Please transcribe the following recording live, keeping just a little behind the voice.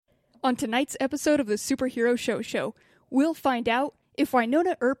On tonight's episode of the Superhero Show, we'll find out if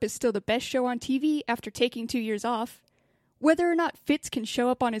Winona Earp is still the best show on TV after taking 2 years off, whether or not Fitz can show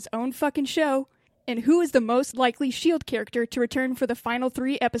up on his own fucking show, and who is the most likely S.H.I.E.L.D. character to return for the final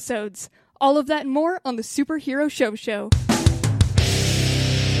 3 episodes. All of that and more on the Superhero Show.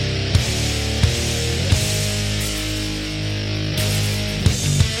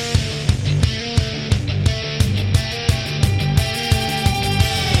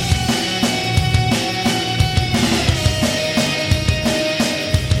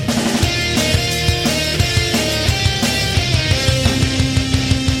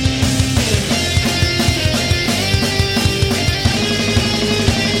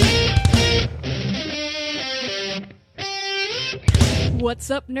 What's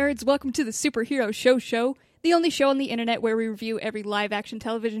up, nerds? Welcome to the Superhero Show, the only show on the internet where we review every live-action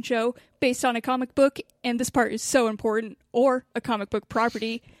television show based on a comic book, and this part is so important, or a comic book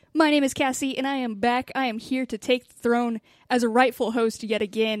property. My name is Cassie, and I am back. I am here to take the throne as a rightful host yet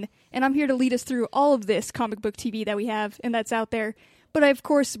again, and I'm here to lead us through all of this comic book TV that we have, and that's out there. But I, of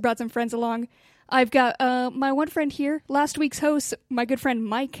course, brought some friends along. I've got my one friend here, last week's host, my good friend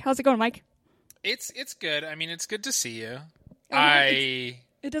Mike. How's it going, Mike? It's good. I mean, it's good to see you.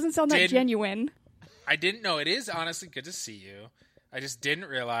 It doesn't sound that genuine. I didn't know. It is honestly good to see you. I just didn't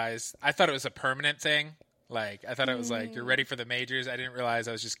realize. I thought it was a permanent thing. Like, I thought it was like, you're ready for the majors. I didn't realize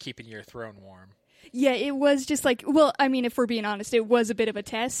I was just keeping your throne warm. Yeah, it was just like, well, I mean, if we're being honest, it was a bit of a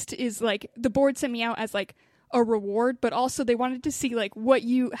test. Is like, the board sent me out as like a reward, but also they wanted to see like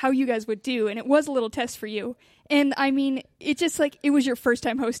how you guys would do, and it was a little test for you. And I mean, it just like, it was your first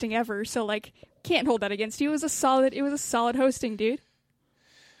time hosting ever, so like, can't hold that against you. It was a solid hosting, dude.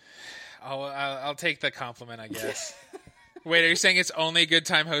 Oh, I'll take the compliment, I guess. Wait, are you saying it's only a good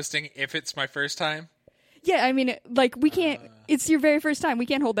time hosting if it's my first time? Yeah, I mean, like, we can't. It's your very first time. We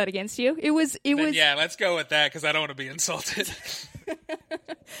can't hold that against you. It was. Yeah, let's go with that because I don't want to be insulted.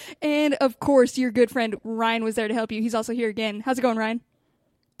 And of course, your good friend Ryan was there to help you. He's also here again. How's it going, Ryan?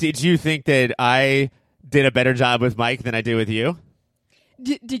 Did you think that I did a better job with Mike than I did with you?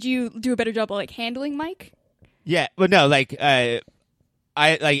 Did you do a better job of like handling Mike? Yeah, but no, like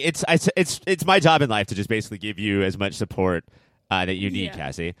it's my job in life to just basically give you as much support that you need,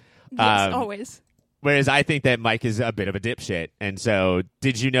 Cassie. Yes, always. Whereas I think that Mike is a bit of a dipshit, and so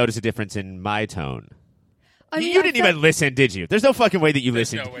did you notice a difference in my tone? I mean, you didn't even listen, did you? There's no fucking way that you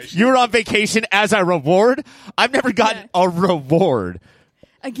listened. No way. You were on vacation as a reward? I've never gotten a reward.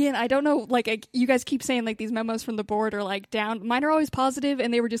 Again, I don't know, like, you guys keep saying, like, these memos from the board are, like, down. Mine are always positive,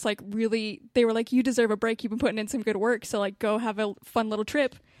 and they were just, like, they were like, you deserve a break. You've been putting in some good work, so, like, go have a fun little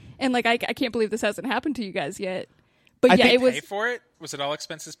trip. And, like, I can't believe this hasn't happened to you guys yet. But, yeah, it was... Pay for it? Was it all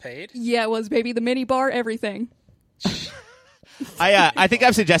expenses paid? Yeah, it was, baby. The mini bar, everything. I think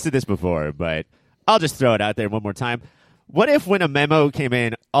I've suggested this before, but I'll just throw it out there one more time. What if when a memo came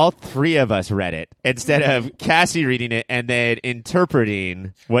in, all 3 of us read it instead of Cassie reading it and then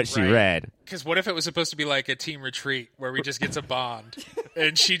interpreting what she read? Because what if it was supposed to be like a team retreat where we just get to bond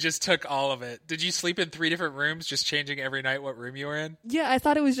and she just took all of it? Did you sleep in 3 different rooms, just changing every night what room you were in? Yeah, I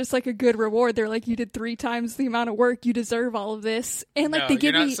thought it was just like a good reward. They're like, you did 3 times the amount of work. You deserve all of this. And like, no, they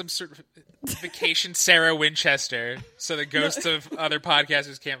give you're not me some sort of vacation Sarah Winchester, so the ghosts of other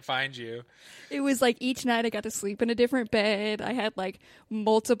podcasters can't find you. It was like each night I got to sleep in a different bed. I had like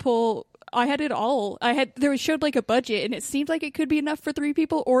I had it all. Showed like a budget, and it seemed like it could be enough for 3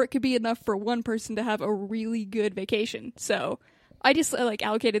 people, or it could be enough for one person to have a really good vacation. So I just like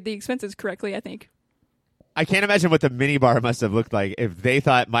allocated the expenses correctly, I think. I can't imagine what the minibar must have looked like if they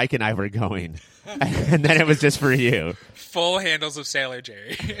thought Mike and I were going, and then it was just for you. Full handles of Sailor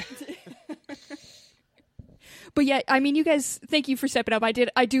Jerry. But yeah, I mean, you guys, thank you for stepping up. I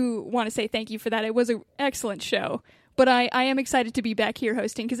do want to say thank you for that. It was an excellent show. But I am excited to be back here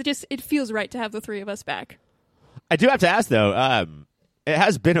hosting because it feels right to have the 3 of us back. I do have to ask, though, it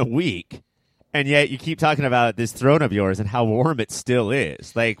has been a week, and yet you keep talking about this throne of yours and how warm it still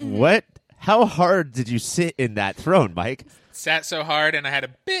is. Like, what? How hard did you sit in that throne, Mike? Sat so hard, and I had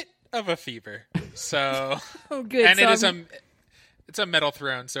a bit of a fever. So, oh, good. And it's a metal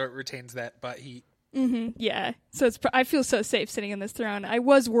throne, so it retains that butt heat. Yeah. So I feel so safe sitting in this throne. I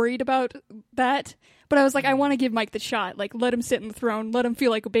was worried about that, but I was like, I want to give Mike the shot. Like, let him sit in the throne. Let him feel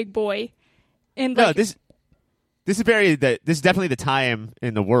like a big boy. And like, no, this is definitely the time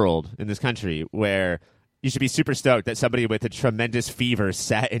in the world, in this country, where you should be super stoked that somebody with a tremendous fever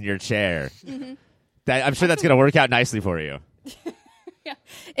sat in your chair. I'm sure that's going to work out nicely for you. Yeah.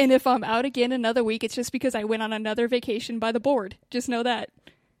 And if I'm out again another week, it's just because I went on another vacation by the board. Just know that.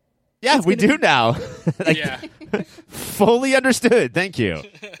 Yeah, we do now. Yeah. Fully understood. Thank you.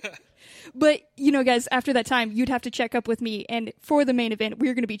 But, guys, after that time, you'd have to check up with me. And for the main event,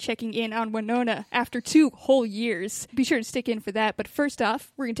 we're going to be checking in on Winona after 2 whole years. Be sure to stick in for that. But first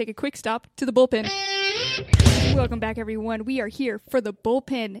off, we're going to take a quick stop to the bullpen. Welcome back, everyone. We are here for the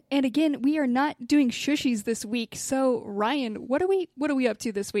bullpen. And again, we are not doing shushies this week. So, Ryan, what are we up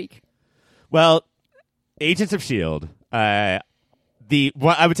to this week? Well, Agents of S.H.I.E.L.D.,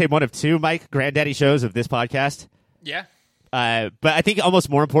 I would say one of 2, Mike, granddaddy shows of this podcast. Yeah. But I think almost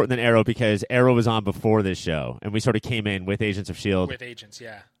more important than Arrow because Arrow was on before this show, and we sort of came in with Agents of S.H.I.E.L.D. With Agents,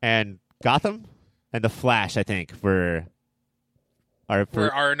 yeah. And Gotham and The Flash, I think, were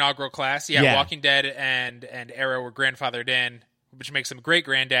our inaugural class. Yeah, Walking Dead and Arrow were grandfathered in, which makes them great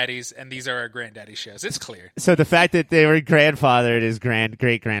granddaddies, and these are our granddaddy shows. It's clear. So the fact that they were grandfathered is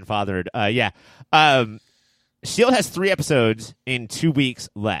great-grandfathered. S.H.I.E.L.D. has 3 episodes in 2 weeks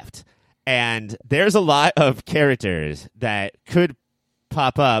left. And there's a lot of characters that could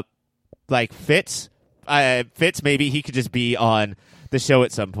pop up, like Fitz. Fitz, maybe he could just be on the show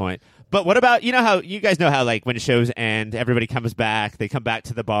at some point. But what about, you guys know how, like, when shows end, everybody comes back. They come back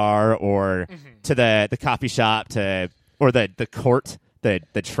to the bar or to the coffee shop or the court,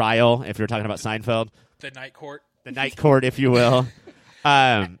 the trial, if you're talking about Seinfeld. The night court. The night court, if you will.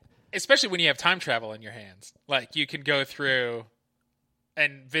 Especially when you have time travel in your hands. Like, you can go through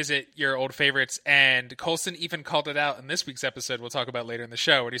and visit your old favorites. And Coulson even called it out in this week's episode we'll talk about later in the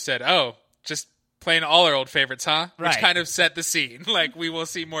show, where he said, just playing all our old favorites, huh? Right. Which kind of set the scene. Like, we will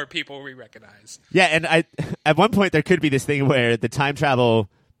see more people we recognize. Yeah, and at one point there could be this thing where the time travel,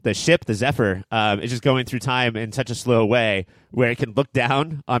 the ship, the Zephyr, is just going through time in such a slow way where it can look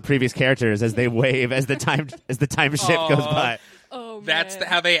down on previous characters as they wave as the time ship goes by. Oh, man. That's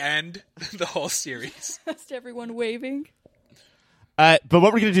how they end the whole series. Just everyone waving. But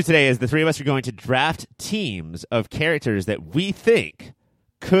what we're going to do today is the 3 of us are going to draft teams of characters that we think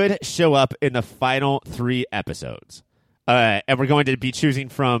could show up in the final 3 episodes. And we're going to be choosing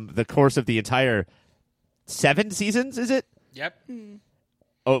from the course of the entire 7 seasons, is it? Yep.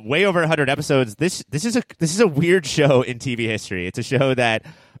 Oh, way over 100 episodes. This is a weird show in TV history. It's a show that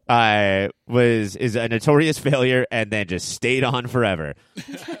is a notorious failure and then just stayed on forever.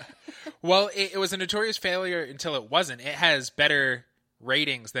 Well, it was a notorious failure until it wasn't. It has better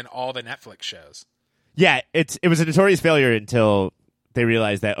ratings than all the Netflix shows. Yeah, it was a notorious failure until they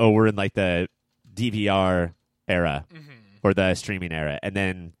realized that, we're in like the DVR era or the streaming era. And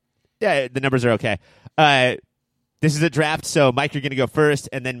then, the numbers are okay. This is a draft, so Mike, you're going to go first,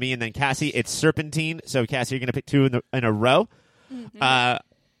 and then me, and then Cassie. It's Serpentine, so Cassie, you're going to pick 2 in a row.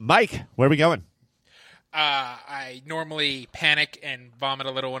 Mike, where are we going? I normally panic and vomit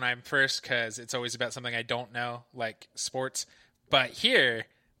a little when I'm first because it's always about something I don't know, like sports. But here,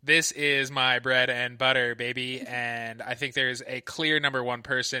 this is my bread and butter, baby, and I think there's a clear number 1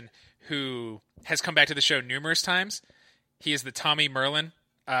 person who has come back to the show numerous times. He is the Tommy Merlin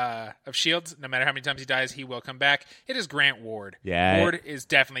of S.H.I.E.L.D. No matter how many times he dies, he will come back. It is Grant Ward. Yeah. Ward is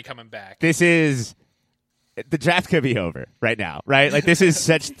definitely coming back. The draft could be over right now, right? Like, this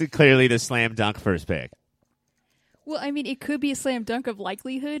is clearly the slam dunk first pick. Well, I mean, it could be a slam dunk of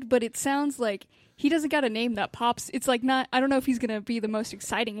likelihood, but it sounds like he doesn't got a name that pops. It's like I don't know if he's going to be the most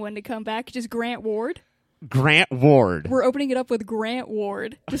exciting one to come back. Just Grant Ward. Grant Ward. We're opening it up with Grant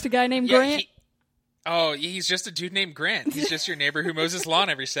Ward. Just a guy named Grant. He's just a dude named Grant. He's just your neighbor who mows his lawn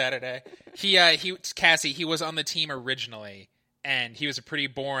every Saturday. Cassie, he was on the team originally, and he was pretty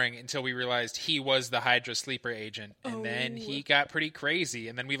boring until we realized he was the Hydra sleeper agent. And then he got pretty crazy,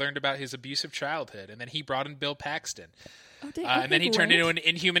 and then we learned about his abusive childhood, and then he brought in Bill Paxton. And then he turned into an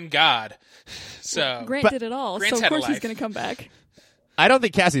inhuman god. So Grant did it all, Grant's so of course he's going to come back. I don't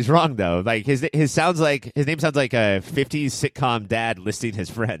think Cassie's wrong though. Like his name sounds like a 50s sitcom dad listing his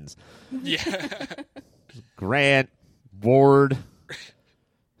friends. Yeah. Grant, Ward,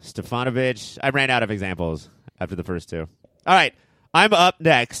 Stefanovic. I ran out of examples after the first 2. All right, I'm up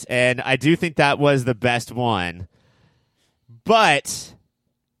next, and I do think that was the best one. But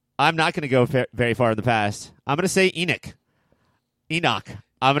I'm not going to go very far in the past. I'm going to say Enoch.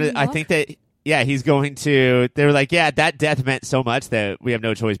 I think that. Yeah, he's going to... They were like, that death meant so much that we have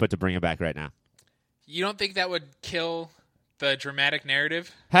no choice but to bring him back right now. You don't think that would kill the dramatic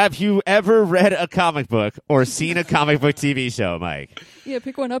narrative? Have you ever read a comic book or seen a comic book TV show, Mike? Yeah,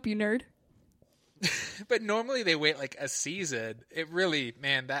 pick one up, you nerd. But normally they wait like a season. It really...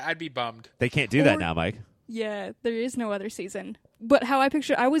 Man, I'd be bummed. They can't do that now, Mike. Yeah, there is no other season. But how I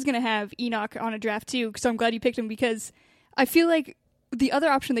picture... I was going to have Enoch on a draft too, so I'm glad you picked him because I feel like the other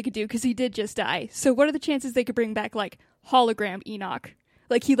option they could do, because he did just die, so what are the chances they could bring back, like, hologram Enoch?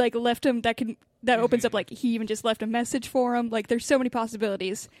 Like, he, like, left him, that opens up, like, he even just left a message for him. Like, there's so many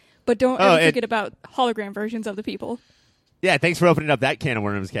possibilities. But don't ever forget about hologram versions of the people. Yeah, thanks for opening up that can of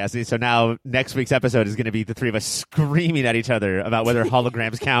worms, Cassie. So now next week's episode is going to be the three of us screaming at each other about whether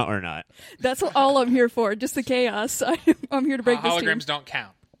holograms count or not. That's all I'm here for, just the chaos. I'm here to break this holograms don't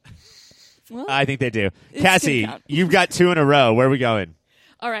count. Well, I think they do. Cassie, you've got 2 in a row. Where are we going?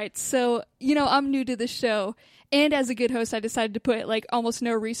 All right, so, I'm new to this show, and as a good host, I decided to put, almost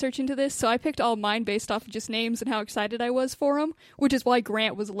no research into this, so I picked all mine based off of just names and how excited I was for them, which is why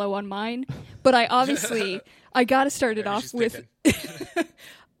Grant was low on mine. But I got to start it off with...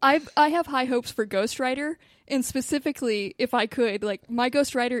 I have high hopes for Ghost Rider, and specifically, if I could, my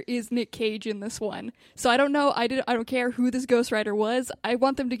Ghost Rider is Nick Cage in this one. So I don't know, I don't care who this Ghost Rider was, I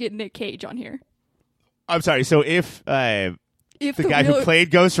want them to get Nick Cage on here. I'm sorry, so if the guy who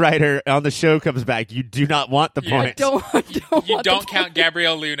played Ghost Rider on the show comes back, you do not want the points. You don't count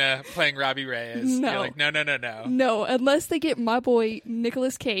Gabrielle Luna playing Robbie Reyes. No. You're like, no. No, unless they get my boy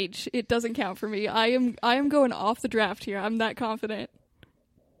Nicolas Cage, it doesn't count for me. I am going off the draft here. I'm that confident.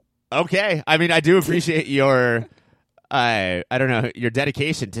 Okay. I mean, I do appreciate your, your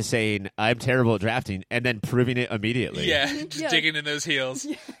dedication to saying I'm terrible at drafting and then proving it immediately. Yeah, just digging in those heels.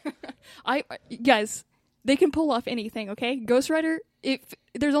 Yeah. Guys, they can pull off anything, okay? Ghost Rider,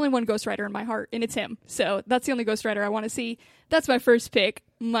 there's only one Ghost Rider in my heart, and it's him. So that's the only Ghost Rider I want to see. That's my first pick.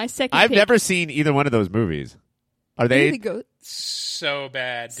 My second I've pick... never seen either one of those movies. Are they... So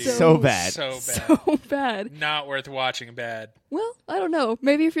bad, dude. So bad. So bad. Not worth watching bad. Well, I don't know.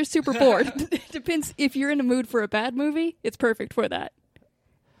 Maybe if you're super bored. It depends. If you're in a mood for a bad movie, it's perfect for that.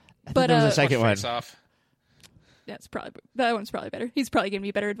 But there was a second one. Off. That one's probably better. He's probably giving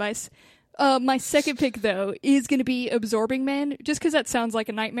me better advice. My second pick, though, is going to be Absorbing Man, just because that sounds like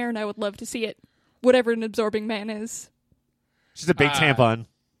a nightmare, and I would love to see it. Whatever an Absorbing Man is. Just a big tampon.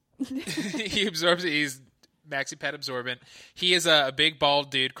 He absorbs it. He's maxi pad absorbent. He is a big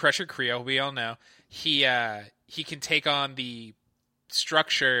bald dude, Crusher Creo. We all know he can take on the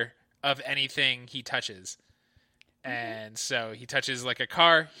structure of anything he touches, and so he touches like a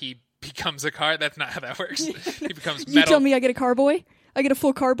car, he becomes a car. That's not how that works. He becomes metal. You tell me I get a car boy? I get a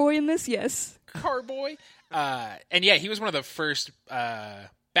full car boy in this? Yes. Car boy. And yeah, he was one of the first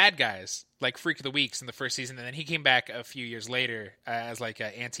bad guys, like Freak of the Weeks in the first season, and then he came back a few years later as like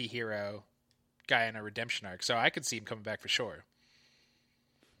an anti-hero guy in a redemption arc. So I could see him coming back for sure.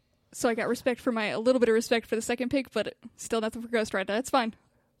 So I got a little bit of respect for the second pick, but still nothing for Ghost Rider. That's fine.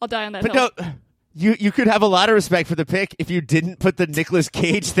 I'll die on that hill. No, you could have a lot of respect for the pick if you didn't put the Nicolas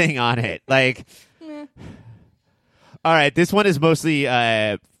Cage thing on it. Like, all right, this one is mostly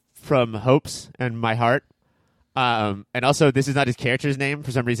from hopes and my heart. And also, this is not his character's name.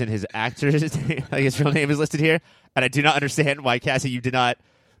 For some reason, his actor's name, like his real name is listed here. And I do not understand why, Cassie,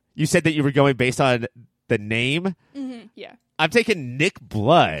 you said that you were going based on the name. Mm-hmm, yeah. I'm taking Nick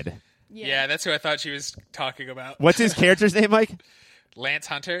Blood. Yeah, that's who I thought she was talking about. What's his character's name, Mike? Lance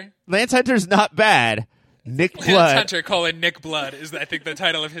Hunter. Lance Hunter's not bad. Nick Blood. Lance Hunter, Nick Blood is, I think, the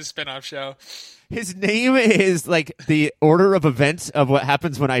title of his spinoff show. His name is like the order of events of what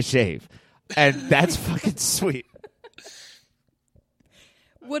happens when I shave. And that's fucking sweet.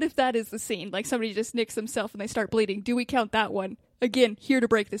 What if that is the scene? Like somebody just nicks themselves and they start bleeding. Do we count that one? Again, here to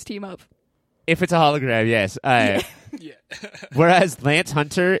break this team up. If it's a hologram, yes. Yeah. Whereas Lance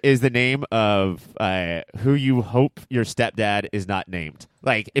Hunter is the name of who you hope your stepdad is not named.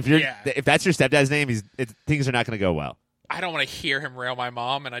 Like if that's your stepdad's name, things are not going to go well. I don't want to hear him rail my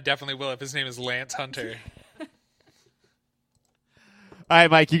mom, and I definitely will if his name is Lance Hunter. All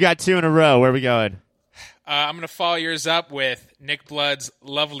right, Mike, you got 2 in a row. Where are we going? I'm going to follow yours up with Nick Blood's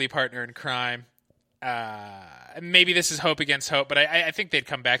lovely partner in crime. Maybe this is hope against hope, but I think they'd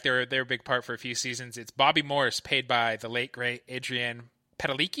come back. They were a big part for a few seasons. It's Bobby Morse, played by the late, great Adrian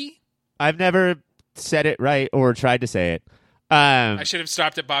Padalecki. I've never said it right or tried to say it. I should have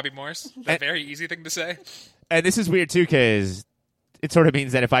stopped at Bobby Morse. That's a very easy thing to say. And this is weird, too, because it sort of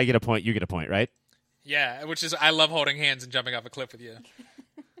means that if I get a point, you get a point, right? Yeah, which is, I love holding hands and jumping off a cliff with you.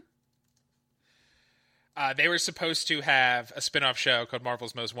 They were supposed to have a spinoff show called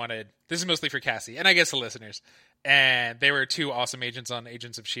Marvel's Most Wanted. This is mostly for Cassie, and I guess the listeners. And they were 2 awesome agents on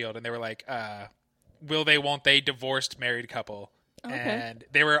Agents of S.H.I.E.L.D., and they were like, will they, won't they, divorced married couple. Okay. And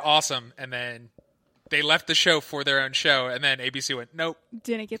they were awesome, and then they left the show for their own show, and then ABC went, nope.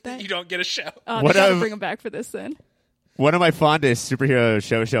 Didn't get that? You don't get a show. I gotta bring them back for this then. One of my fondest superhero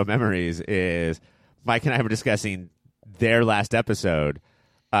show memories is Mike and I were discussing their last episode,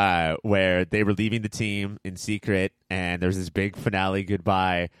 where they were leaving the team in secret, and there's this big finale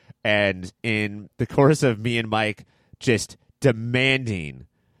goodbye, and in the course of me and Mike just demanding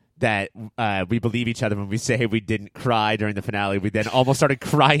that we believe each other when we say we didn't cry during the finale. We then almost started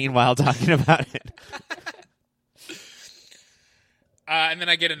crying while talking about it. And then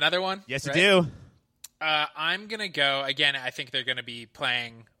I get another one. Yes, right? you do. I'm going to go, again, I think they're going to be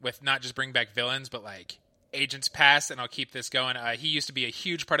playing with not just bring back villains, but like agents past, and I'll keep this going. He used to be a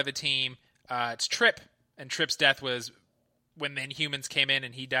huge part of the team. It's Trip, and Trip's death was when the Inhumans came in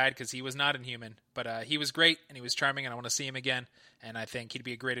and he died because he was not Inhuman. But he was great, and he was charming, and I want to see him again, and I think he'd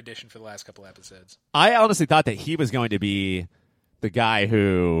be a great addition for the last couple episodes. I honestly thought that he was going to be the guy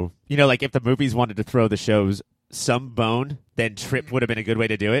who, like if the movies wanted to throw the shows some bone, then Trip would have been a good way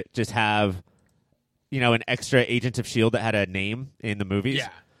to do it. Just have, an extra Agents of S.H.I.E.L.D. that had a name in the movies. Yeah.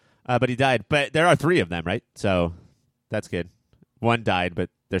 But he died. But there are 3 of them, right? So that's good. 1 died, but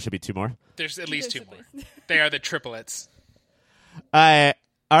there should be 2 more. There's at least 2 more. They are the triplets. All right.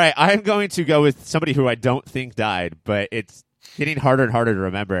 I'm going to go with somebody who I don't think died, but it's getting harder and harder to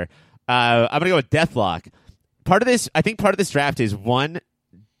remember. I'm going to go with Deathlock. I think part of this draft is, 1,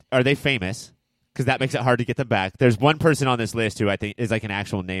 are they famous? Because that makes it hard to get them back. There's 1 person on this list who I think is like an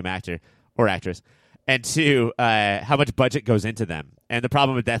actual name actor or actress. And 2, how much budget goes into them. And the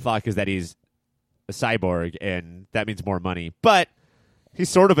problem with Deathlock is that he's a cyborg, and that means more money. But he's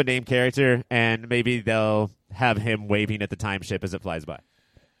sort of a name character, and maybe they'll have him waving at the time ship as it flies by.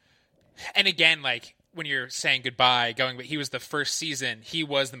 And again, like, when you're saying goodbye, but he was the first season, he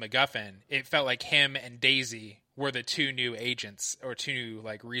was the MacGuffin. It felt like him and Daisy were the 2 new agents, or 2 new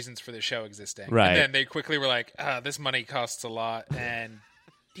like reasons for the show existing. Right. And then they quickly were like, this money costs a lot, and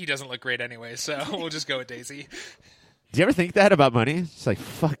he doesn't look great anyway, so we'll just go with Daisy. Do you ever think that about money? It's like,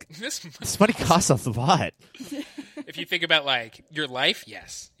 fuck, this money costs a lot. If you think about like your life,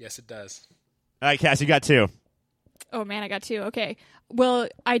 yes, it does. All right, Cass, you got 2. Oh man, I got 2. Okay. Well,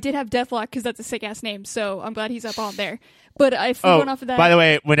 I did have Deathlock because that's a sick ass name, so I'm glad he's up on there. But if we're going off of that, by the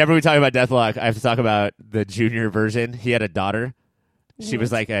way, whenever we talk about Deathlock, I have to talk about the junior version. He had a daughter. She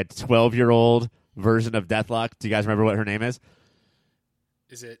was like a 12-year-old version of Deathlock. Do you guys remember what her name is?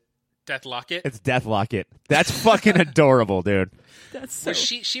 Is it Deathlocket? It's Deathlocket. That's fucking adorable, dude. That's so...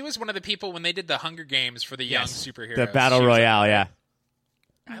 She was one of the people when they did the Hunger Games for the young superheroes. The Battle Royale, yeah.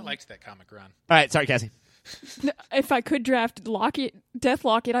 I liked that comic run. All right, sorry, Cassie. If I could draft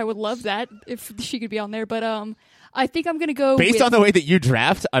Deathlocket, I would love that if she could be on there. But I think I'm going to go based on the way that you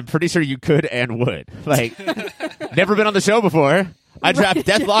draft, I'm pretty sure you could and would. Like, never been on the show before. I draft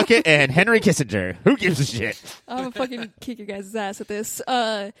Deathlocket and Henry Kissinger. Who gives a shit? I'm going to fucking kick your guys' ass at this.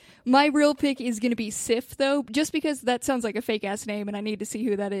 My real pick is going to be Sif, though, just because that sounds like a fake-ass name, and I need to see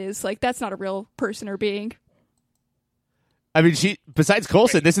who that is. Like, that's not a real person or being. I mean, besides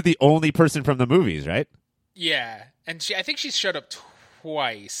Coulson, this is the only person from the movies, right? Yeah, and I think she's showed up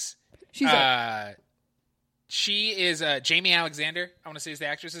twice. She is Jamie Alexander, I want to say is the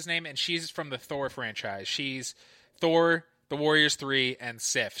actress's name, and she's from the Thor franchise. She's Thor, The Warriors 3, and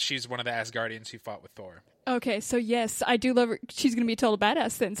Sif. She's one of the Asgardians who fought with Thor. Okay, so yes, I do love her. She's going to be a total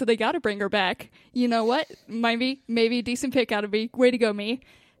badass then, so they got to bring her back. You know what? Maybe a decent pick out of me. Way to go, me.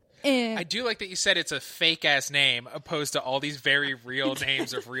 And I do like that you said it's a fake-ass name opposed to all these very real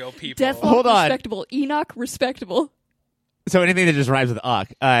names of real people. Deathlock, hold on. respectable. Enoch, respectable. So anything that just rhymes with Ock.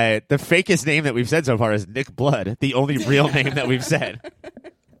 The fakest name that we've said so far is Nick Blood, the only real name that we've said.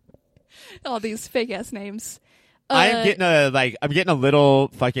 All these fake-ass names. I'm getting a little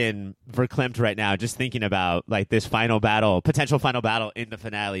fucking verklempt right now just thinking about like this potential final battle in the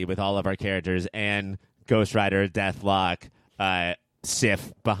finale with all of our characters and Ghost Rider, Deathlock,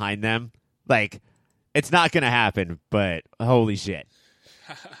 Sif behind them. Like, it's not going to happen, but holy shit.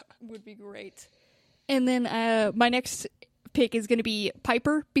 Would be great. And then my next pick is going to be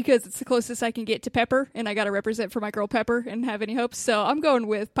Piper because it's the closest I can get to Pepper, and I got to represent for my girl Pepper and have any hopes. So I'm going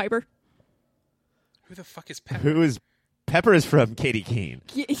with Piper. Who the fuck is Pepper? Pepper is from Katie Keene.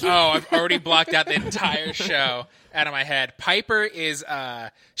 Oh, I've already blocked out the entire show out of my head. Piper is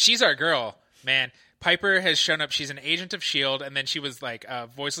she's our girl, man. Piper has shown up. She's an agent of S.H.I.E.L.D., and then she was like a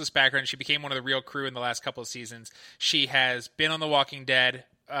voiceless background. She became one of the real crew in the last couple of seasons. She has been on The Walking Dead.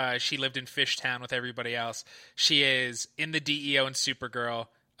 She lived in Fishtown with everybody else. She is in the DEO and Supergirl.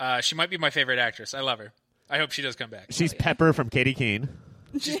 She might be my favorite actress. I love her. I hope she does come back. She's Pepper from Katie Keene.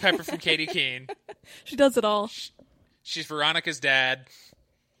 She's Pepper from Katie Keene. She does it all. She's Veronica's dad.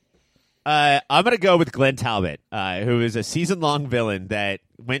 I'm going to go with Glenn Talbot, who is a season-long villain that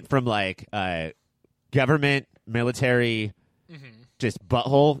went from like government, military, just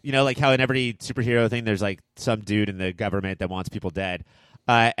butthole. You know, like how in every superhero thing there's like some dude in the government that wants people dead.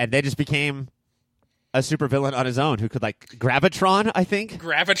 And then just became a supervillain on his own who could like Gravitron, I think.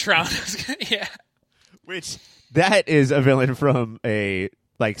 Gravitron, yeah. Which, that is a villain from a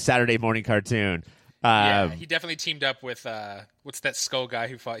like Saturday morning cartoon. Yeah, he definitely teamed up with what's that skull guy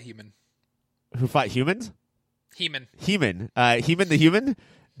who fought He-Man? Who fought humans? He-Man. He-Man the human.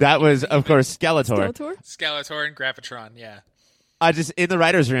 That was, of course, Skeletor. Skeletor and Gravitron. Yeah. I just in the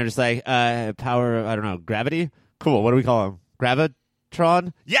writers' room, just like power. I don't know, gravity. Cool. What do we call him?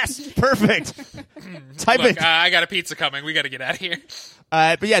 Gravitron. Yes, perfect. Type Look, it. I got a pizza coming. We got to get out of here.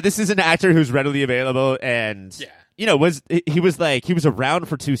 But yeah, this is an actor who's readily available, and he was around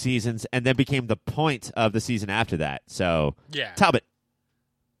for 2 seasons, and then became the point of the season after that. So Talbot.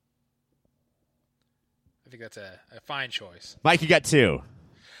 I think that's a fine choice. Mike, you got 2.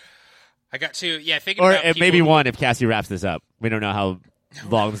 I got 2. Yeah, thinking about people maybe 1 if Cassie wraps this up. We don't know how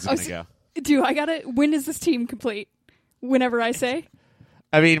long this is going to go. Dude, I gotta. When is this team complete? Whenever I say.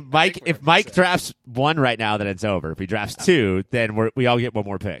 I mean, Mike. If Mike drafts 1 right now, then it's over. If he drafts 2, then we all get 1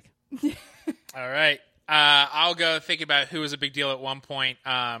 more pick. All right. I'll go thinking about who was a big deal at one point.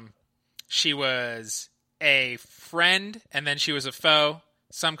 She was a friend, and then she was a foe.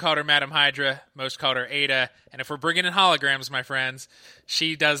 Some called her Madam Hydra, most called her Ada. And if we're bringing in holograms, my friends,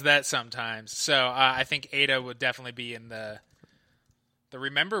 she does that sometimes. So I think Ada would definitely be in the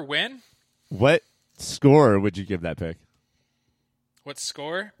Remember When? What score would you give that pick? What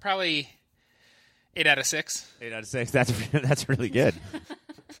score? Probably 8 out of 6. 8 out of 6. That's really good.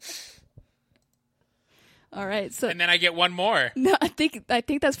 All right. So, and then I get 1 more. No, I think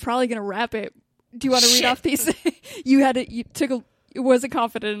that's probably going to wrap it. Do you want to read off these? It wasn't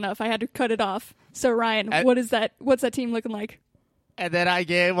confident enough. I had to cut it off. So Ryan, what's that team looking like? And then I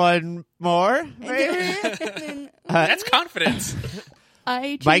get 1 more. That's confidence.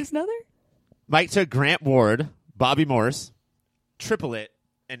 I choose another. Mike took Grant Ward, Bobby Morse, Triplet,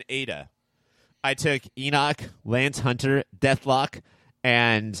 and Ada. I took Enoch, Lance Hunter, Deathlock,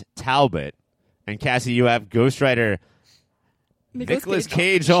 and Talbot. And Cassie, you have Ghost Rider, Nicolas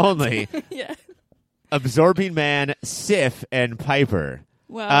Cage only. Yeah. Absorbing Man, Sif, and Piper.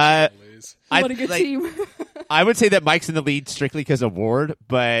 Wow. What a good team. I would say that Mike's in the lead strictly because of Ward,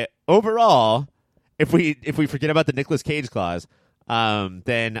 but overall, if we forget about the Nicolas Cage clause,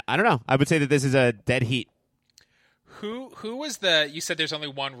 then I don't know. I would say that this is a dead heat. Who was you said there's only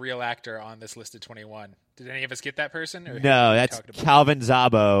 1 real actor on this list of 21. Did any of us get that person? Or no, that's Calvin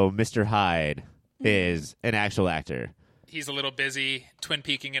Zabo. Mr. Hyde is an actual actor. He's a little busy Twin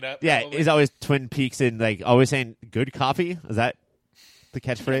Peaking it up. Yeah, probably. he's always Twin Peaks and like always saying good coffee. Is that the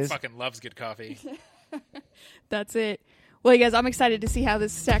catchphrase? He fucking loves good coffee. That's it. Well, you guys, I'm excited to see how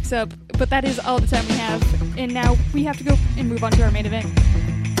this stacks up, but that is all the time we have. And now we have to go and move on to our main event.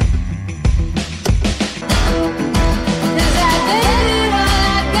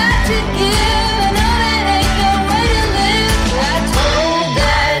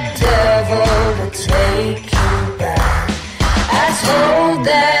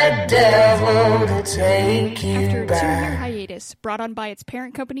 After a 2-year hiatus, brought on by its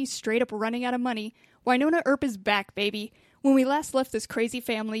parent company straight up running out of money, Wynonna Earp is back, baby. When we last left this crazy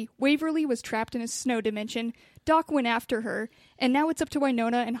family, Waverly was trapped in a snow dimension, Doc went after her, and now it's up to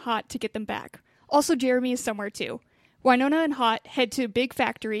Wynonna and Hot to get them back. Also, Jeremy is somewhere too. Wynonna and Hot head to a big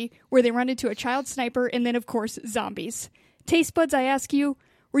factory where they run into a child sniper and then, of course, zombies. Taste buds, I ask you,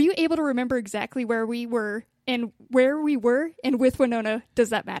 were you able to remember exactly where we were? And with Wynonna, does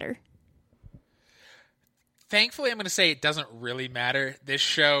that matter? Thankfully, I'm going to say it doesn't really matter. This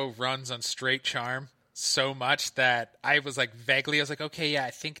show runs on straight charm so much that I was like okay, yeah, I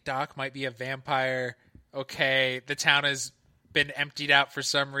think Doc might be a vampire. Okay, the town has been emptied out for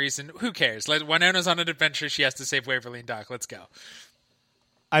some reason. Who cares? Wynonna's on an adventure. She has to save Waverly and Doc. Let's go.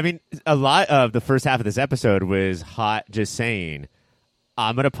 I mean, a lot of the first half of this episode was Hot just saying,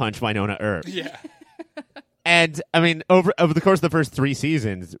 I'm going to punch Wynonna Earp. Yeah. And, I mean, over the course of the first 3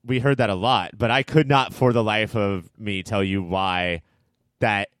 seasons, we heard that a lot, but I could not for the life of me tell you why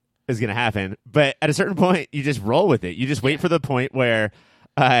that is going to happen. But at a certain point, you just roll with it. You just wait for the point where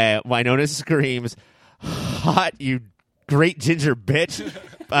Wynonna screams, Hot, you great ginger bitch,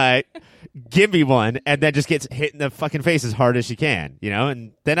 give me one, and then just gets hit in the fucking face as hard as she can,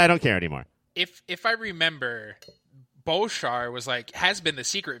 and then I don't care anymore. If I remember, Bolshar has been the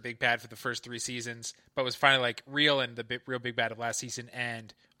secret big bad for the first 3 seasons, but was finally real and the real big bad of last season.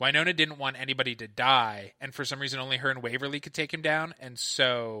 And Wynonna didn't want anybody to die, and for some reason only her and Waverly could take him down, and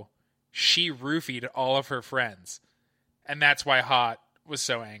so she roofied all of her friends, and that's why Hot was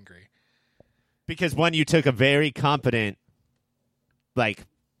so angry. Because you took a very competent,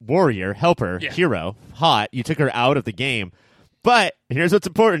 warrior, helper, hero, Hot. You took her out of the game. But here's what's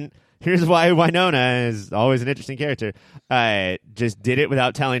important. Here's why Wynonna is always an interesting character. Just did it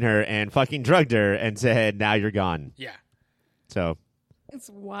without telling her and fucking drugged her and said, now you're gone. Yeah. So It's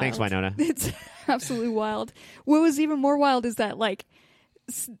wild. Thanks, Winona. It's absolutely wild. What was even more wild is that, like,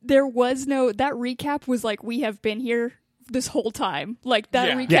 there was that recap was like, we have been here this whole time. Like,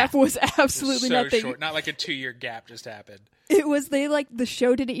 that recap was absolutely so nothing. Short. Not like a 2-year gap just happened. It was, the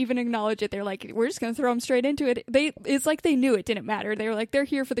show didn't even acknowledge it. They're like, we're just going to throw them straight into it. It's like they knew it didn't matter. They were like, they're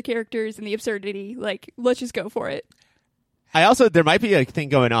here for the characters and the absurdity. Like, let's just go for it. There might be a thing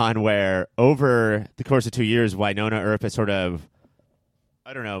going on where over the course of 2 years, Winona Earp has sort of,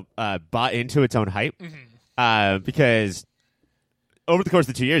 I don't know, bought into its own hype. Mm-hmm. Because over the course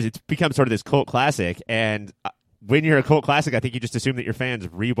of the 2 years, it's become sort of this cult classic. And when you're a cult classic, I think you just assume that your fans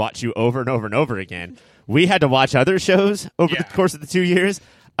rewatch you over and over and over again. We had to watch other shows over the course of the 2 years.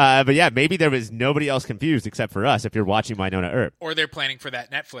 But yeah, maybe there was nobody else confused except for us if you're watching Winona Earp. Or they're planning for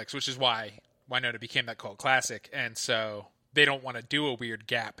that Netflix, which is why Winona became that cult classic. And so they don't want to do a weird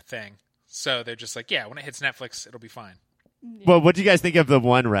gap thing. So they're just like, yeah, when it hits Netflix, it'll be fine. Well, what do you guys think of the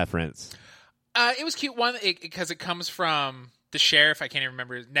one reference? It was cute one because it comes from the sheriff. I can't even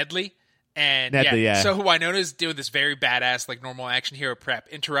remember. Nedley. And so Winona's doing this very badass, like, normal action hero prep,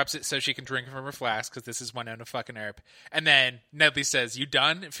 interrupts it so she can drink from her flask because this is Winona fucking Earp. And then Nedley says, "You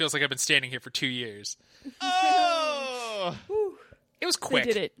done? It feels like I've been standing here for 2 years." Oh! It was quick.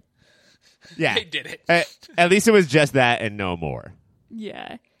 They did it. Yeah. They did it. At least it was just that and no more.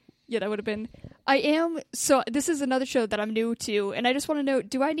 Yeah. Yeah, that would have been... So this is another show that I'm new to, and I just want to know,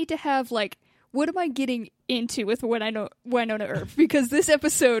 do I need to have, like, what am I getting into with Winona Earp? Because this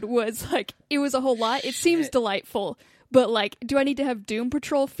episode was, like, it was a whole lot. It seems delightful, but, like, do I need to have Doom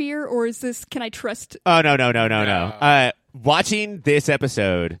Patrol fear, or can I trust... Oh, no. Watching this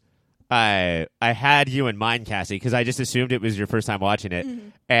episode, I had you in mind, Cassie, because I just assumed it was your first time watching it,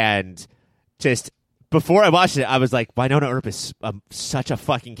 and just... Before I watched it, I was like, Winona Earp is such a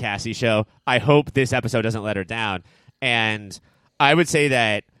fucking Cassie show. I hope this episode doesn't let her down. And I would say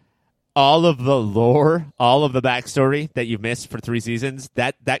that all of the lore, all of the backstory that you've missed for 3 seasons,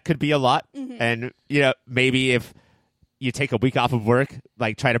 that could be a lot. Mm-hmm. And, maybe if you take a week off of work,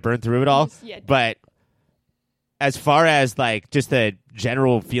 like, try to burn through it all. Yeah. But as far as, like, just the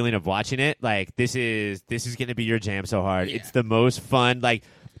general feeling of watching it, like, this is going to be your jam so hard. Yeah. It's the most fun. Like,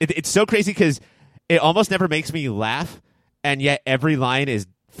 it's so crazy because... It almost never makes me laugh, and yet every line is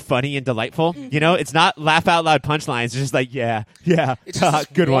funny and delightful. Mm-hmm. It's not laugh out loud punchlines. It's just like, yeah, it's just this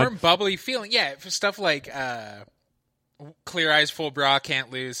good warm, one. bubbly feeling. Yeah, for stuff like Clear Eyes, Full Bra,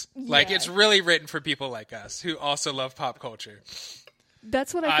 Can't Lose. Yeah. Like, it's really written for people like us who also love pop culture.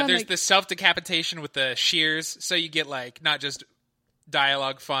 That's what I found. There's the self-decapitation with the shears, so you get, like, not just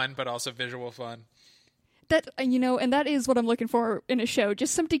dialogue fun, but also visual fun. That, and that is what I'm looking for in a show.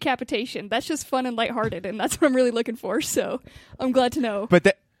 Just some decapitation. That's just fun and lighthearted, and that's what I'm really looking for. So I'm glad to know.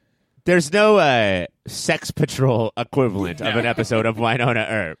 But there's no Sex Patrol equivalent of an episode of Winona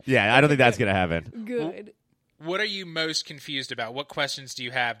Earp. Yeah, I don't think that's going to happen. Good. What are you most confused about? What questions do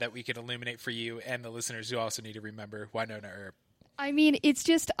you have that we could illuminate for you and the listeners who also need to remember Winona Earp? I mean, it's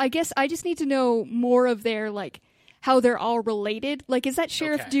just, I guess I just need to know more of their, like, how they're all related. Like, is that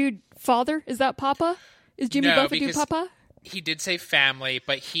sheriff dude father? Is that Papa? Is Jimmy Buffett dude Papa? He did say family,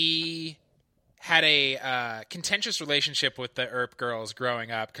 but he had a contentious relationship with the Earp girls growing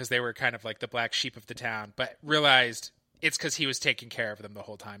up because they were kind of like the black sheep of the town, but realized it's because he was taking care of them the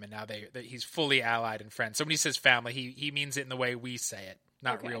whole time, and now he's fully allied and friends. So when he says family, he means it in the way we say it,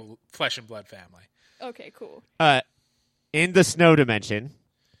 not real flesh and blood family. Okay, cool. In the snow dimension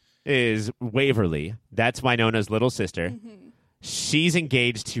is Waverly. That's Winona's little sister. Mm-hmm. She's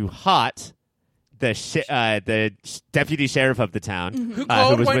engaged to Hot, the deputy sheriff of the town, who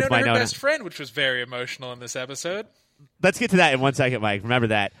called Winona her best friend, which was very emotional in this episode. Let's get to that in 1 second, Mike. Remember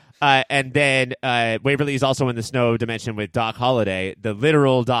that. And then Waverly is also in the snow dimension with Doc Holliday, the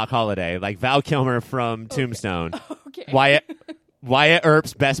literal Doc Holliday, like Val Kilmer from Tombstone. Okay. Wyatt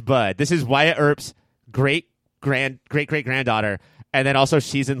Earp's best bud. This is Wyatt Earp's great granddaughter, and then also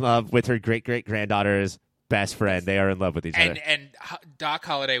she's in love with her great granddaughter's best friend. They are in love with each other. And Doc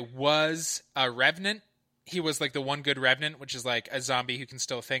Holliday was a revenant. He was like the one good revenant, which is like a zombie who can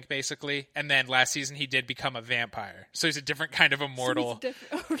still think, basically. And then last season he did become a vampire. So he's a different kind of immortal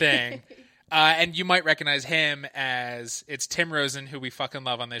thing. And you might recognize him as it's Tim Rosen, who we fucking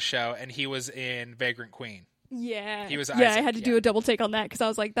love on this show, and he was in Vagrant Queen. Yeah. He was Isaac, I had to do a double take on that because I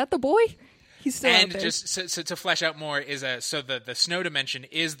was like, that the boy? He's still out there. Just so to flesh out more, so the snow dimension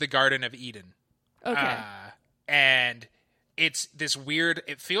is the Garden of Eden. Okay. And it's this weird,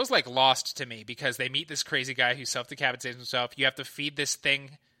 it feels like Lost to me because they meet this crazy guy who self-decapitates himself. You have to feed this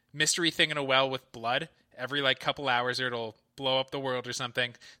mystery thing in a well with blood every like couple hours or it'll blow up the world or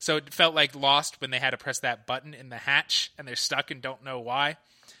something. So it felt like Lost when they had to press that button in the hatch and they're stuck and don't know why.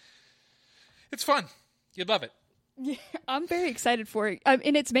 It's fun. You'd love it. Yeah, I'm very excited for it.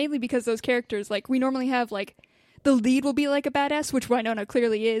 And it's mainly because those characters, like, we normally have, like, the lead will be, like, a badass, which Winona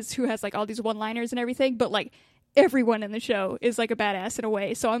clearly is, who has, like, all these one-liners and everything, but, like, everyone in the show is, like, a badass in a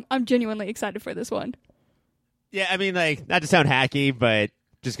way, so I'm genuinely excited for this one. Yeah, I mean, like, not to sound hacky, but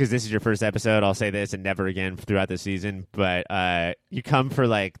just because this is your first episode, I'll say this and never again throughout the season, but you come for,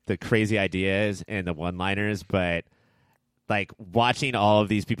 like, the crazy ideas and the one-liners, but like watching all of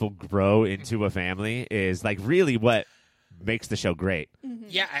these people grow into a family is like really what makes the show great. Mm-hmm.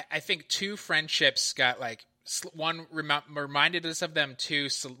 Yeah, I think two friendships got like one reminded us of them, two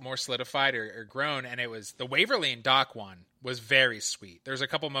more solidified or grown, and it was the Waverly and Doc one was very sweet. There's a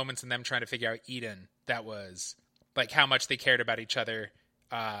couple moments in them trying to figure out Eden that was like how much they cared about each other,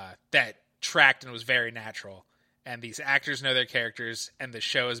 that tracked and was very natural. And these actors know their characters, and the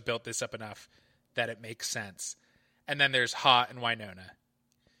show has built this up enough that it makes sense. And then there's Hot and Winona.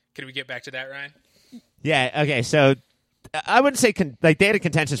 Can we get back to that, Ryan? Yeah, okay, so I wouldn't say like they had a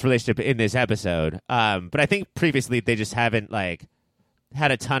contentious relationship in this episode, but I think previously they just haven't like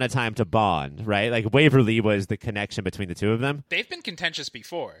had a ton of time to bond, right? Like Waverly was the connection between the two of them. They've been contentious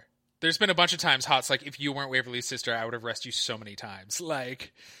before. There's been a bunch of times Hot's like, if you weren't Waverly's sister, I would have rescued you so many times.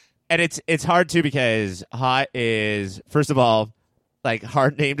 Like, and it's hard too because Hot is, first of all, like,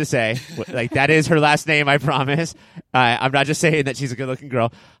 hard name to say. Like, that is her last name, I promise. I'm not just saying that she's a good-looking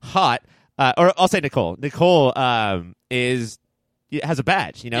girl. Hot, or I'll say Nicole. Nicole has a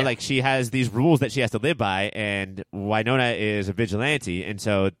badge, you know? Yeah. Like, she has these rules that she has to live by, and Winona is a vigilante, and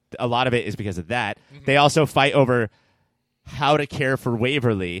so a lot of it is because of that. Mm-hmm. They also fight over how to care for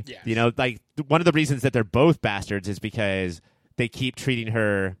Waverly. Yes. You know, like, one of the reasons that they're both bastards is because they keep treating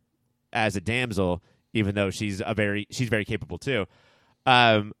her as a damsel, even though she's very capable, too.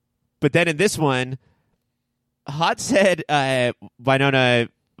 But then in this one, Hot said, Winona,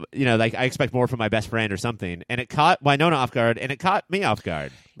 you know, like, I expect more from my best friend or something. And it caught Winona off guard, and it caught me off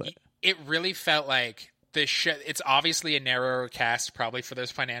guard. It really felt like the show. It's obviously a narrower cast, probably for those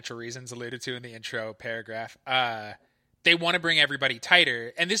financial reasons alluded to in the intro paragraph. They want to bring everybody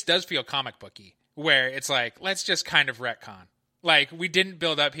tighter. And this does feel comic booky, where it's like, let's just kind of retcon. Like, we didn't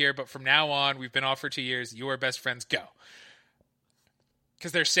build up here, but from now on, we've been off for 2 years. You are best friends. Go.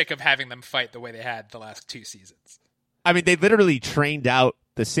 Because they're sick of having them fight the way they had the last 2 seasons. I mean, they literally trained out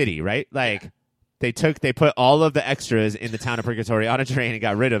the city, right? Like, they put all of the extras in the town of Purgatory on a train and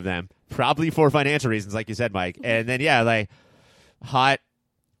got rid of them, probably for financial reasons, like you said, Mike. And then, yeah, like, Hot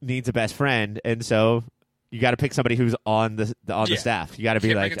needs a best friend, and so you got to pick somebody who's on the staff. You got to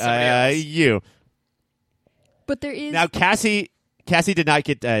be like, you. But there is... Now, Cassie did not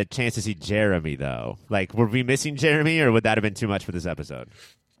get a chance to see Jeremy, though. Like, were we missing Jeremy, or would that have been too much for this episode?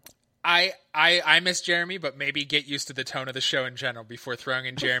 I miss Jeremy, but maybe get used to the tone of the show in general before throwing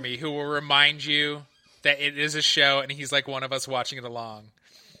in Jeremy, who will remind you that it is a show and he's like one of us watching it along.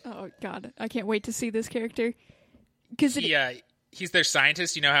 Oh, God. I can't wait to see this character. He's their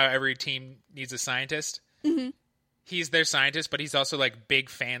scientist. You know how every team needs a scientist? Mm-hmm. He's their scientist, but he's also like big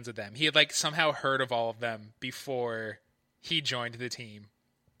fans of them. He had like somehow heard of all of them before he joined the team.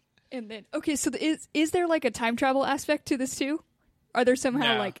 And then, okay, so is there like a time travel aspect to this too? Are there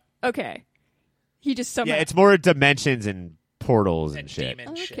somehow like, okay, he just somehow... Yeah, it's more dimensions and portals and shit.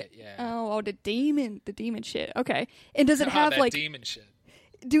 Demon shit, yeah. Oh, the demon shit. Okay. And does it have like... demon shit.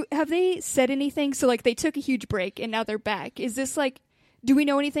 Have they said anything? So like they took a huge break and now they're back. Is this like... Do we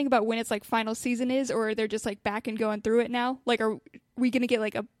know anything about when it's like final season is, or they're just like back and going through it now? Like, are we going to get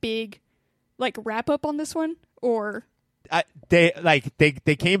like a big like wrap up on this one, or? They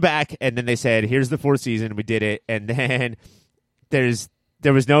came back and then they said, "Here's the 4th season. We did it." And then there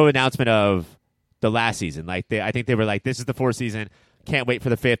was no announcement of the last season. Like I think they were like, "This is the 4th season. Can't wait for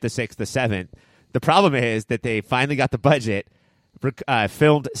the 5th, the 6th, the 7th." The problem is that they finally got the budget,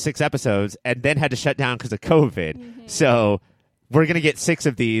 filmed 6 episodes, and then had to shut down because of COVID. Mm-hmm. So. We're going to get 6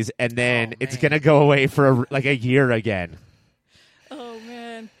 of these, and then it's going to go away for like a year again. Oh,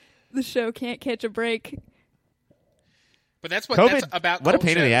 man. The show can't catch a break. But that's COVID, that's about what a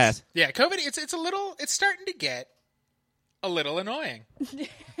pain in the ass. Yeah, COVID, it's starting to get a little annoying.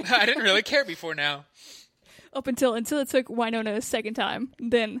 I didn't really care before now. Up until it took Winona a second time.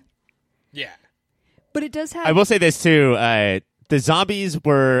 Then. Yeah. But it does have... I will say this, too. The zombies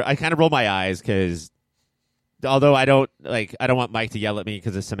were... I kind of rolled my eyes, because... Although I don't want Mike to yell at me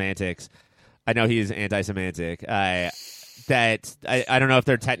because of semantics. I know he's anti-semantic. I don't know if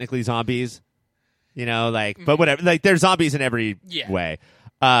they're technically zombies, you know, like, but whatever. Like, they're zombies in every way.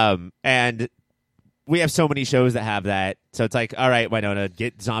 And we have so many shows that have that. So it's like, all right, Winona,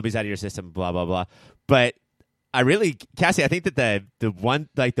 get zombies out of your system, blah, blah, blah. But Cassie, I think that the one,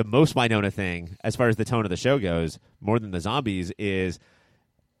 like the most Winona thing, as far as the tone of the show goes, more than the zombies, is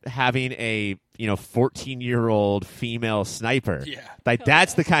having a 14-year-old female sniper. Yeah. Like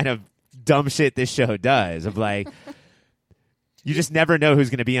that's the kind of dumb shit this show does. Of like, you just never know who's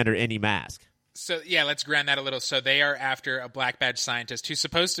going to be under any mask. So yeah, let's ground that a little. So they are after a black badge scientist who's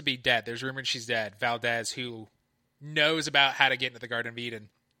supposed to be dead. There's rumored she's dead. Valdez, who knows about how to get into the Garden of Eden.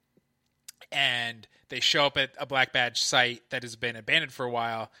 And they show up at a black badge site that has been abandoned for a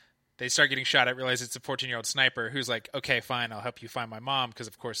while. They start getting shot at, realize it's a 14-year-old sniper who's like, okay, fine, I'll help you find my mom, because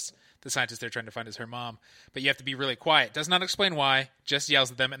of course the scientist they're trying to find is her mom. But you have to be really quiet. Does not explain why, just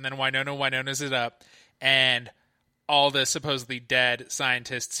yells at them, and then Winona's it up, and all the supposedly dead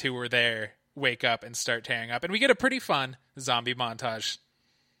scientists who were there wake up and start tearing up. And we get a pretty fun zombie montage.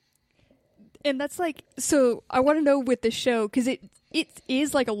 And that's like, so I want to know with the show, because it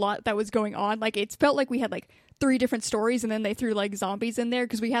is like a lot that was going on. Like it felt like we had like 3 different stories, and then they threw like zombies in there,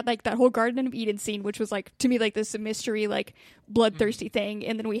 because we had like that whole Garden of Eden scene, which was like, to me, like this mystery, like bloodthirsty thing.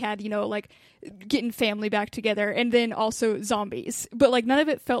 And then we had, like getting family back together, and then also zombies. But like none of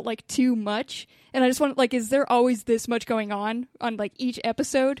it felt like too much. And I just want, like, is there always this much going on like each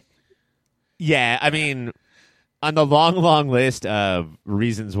episode? Yeah, I mean, on the long list of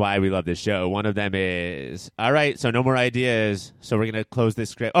reasons why we love this show, one of them is, all right, so no more ideas, so we're going to close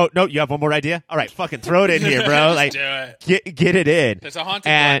this script. Oh, no, you have one more idea? All right, fucking throw it in here, bro. Like, do it. Get it in. There's a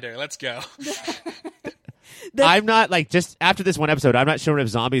haunted blender. Let's go. I'm not, like, just after this one episode, I'm not sure if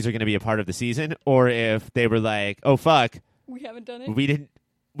zombies are going to be a part of the season, or if they were like, oh, fuck. We haven't done it.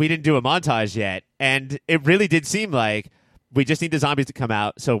 We didn't do a montage yet. And it really did seem like we just need the zombies to come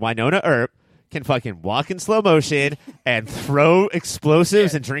out, so Winona Earp can fucking walk in slow motion and throw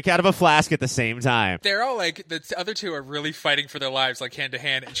explosives and drink out of a flask at the same time. They're all like, the other two are really fighting for their lives, like hand to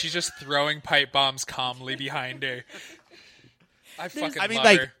hand, and she's just throwing pipe bombs calmly behind her. I love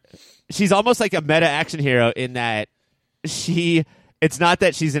her. She's almost like a meta action hero in that it's not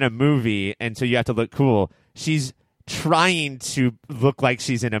that she's in a movie and so you have to look cool. She's trying to look like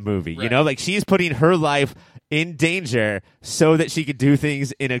she's in a movie, right. Like she's putting her life in danger so that she could do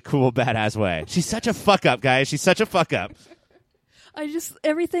things in a cool, badass way. She's such a fuck up, guys. She's such a fuck up.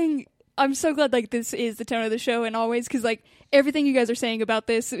 I'm so glad like this is the tone of the show, and always, because like everything you guys are saying about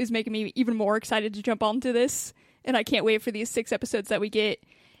this is making me even more excited to jump onto this, and I can't wait for these 6 episodes that we get.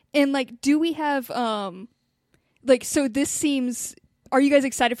 And like, do we have so this seems, are you guys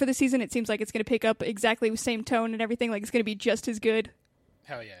excited for the season? It seems like it's going to pick up exactly the same tone and everything, like it's going to be just as good.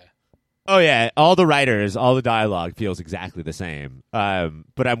 Hell yeah. Oh, yeah. All the writers, all the dialogue feels exactly the same.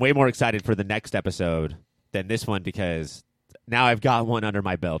 But I'm way more excited for the next episode than this one, because now I've got one under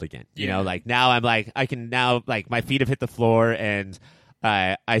my belt again. You know, like now I'm like, I can now, like, my feet have hit the floor, and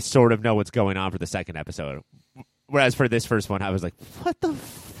I sort of know what's going on for the second episode. Whereas for this first one, I was like, what the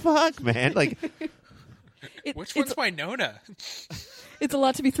fuck, man? Like, which one's Winona? It's a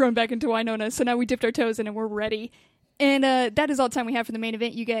lot to be thrown back into Winona, so now we dipped our toes in and we're ready. And that is all the time we have for the main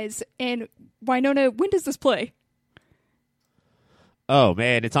event, you guys. And Winona, when does this play? Oh,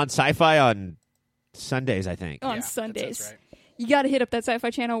 man, it's on Sci-Fi on Sundays, I think. On Sundays. That sounds right. You got to hit up that Sci-Fi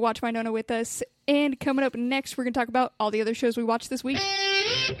channel, watch Winona with us. And coming up next, we're going to talk about all the other shows we watched this week.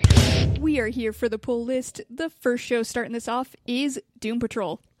 We are here for the pull list. The first show starting this off is Doom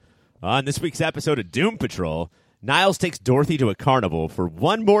Patrol. On this week's episode of Doom Patrol, Niles takes Dorothy to a carnival for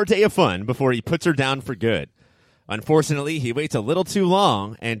one more day of fun before he puts her down for good. Unfortunately, he waits a little too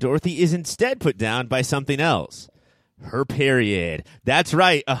long, and Dorothy is instead put down by something else. Her period. That's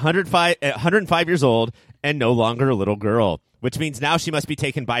right, 105 years old and no longer a little girl, which means now she must be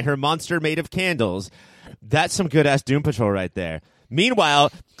taken by her monster made of candles. That's some good-ass Doom Patrol right there.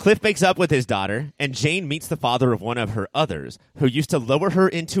 Meanwhile, Cliff makes up with his daughter, and Jane meets the father of one of her others, who used to lower her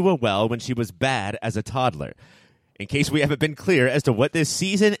into a well when she was bad as a toddler. In case we haven't been clear as to what this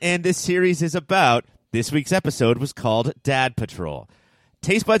season and this series is about, this week's episode was called Dad Patrol.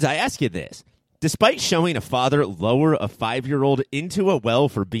 Taste buds, I ask you this. Despite showing a father lower a 5-year-old into a well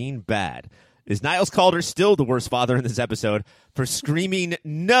for being bad, is Niles Calder still the worst father in this episode for screaming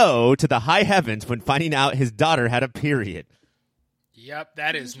no to the high heavens when finding out his daughter had a period? Yep,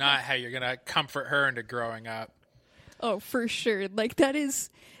 that is not how you're going to comfort her into growing up. Oh, for sure. Like, that is...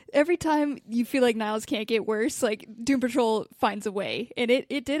 Every time you feel like Niles can't get worse, like, Doom Patrol finds a way. And it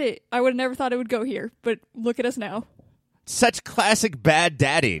did it. I would have never thought it would go here, but look at us now. Such classic bad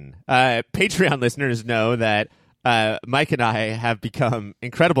dadding. Patreon listeners know that Mike and I have become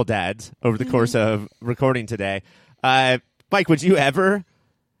incredible dads over the course of recording today. Mike, would you ever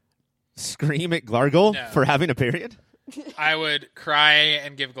scream at Glargle for having a period? I would cry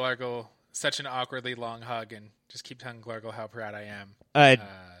and give Glargle such an awkwardly long hug and just keep telling Glargle how proud I am.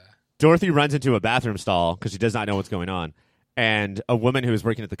 Dorothy runs into a bathroom stall because she does not know what's going on. And a woman who is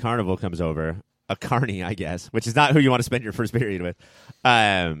working at the carnival comes over, a carny, I guess, which is not who you want to spend your first period with,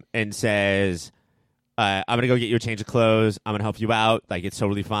 and says, I'm going to go get you a change of clothes. I'm going to help you out. Like, it's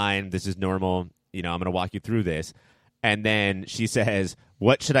totally fine. This is normal. I'm going to walk you through this. And then she says,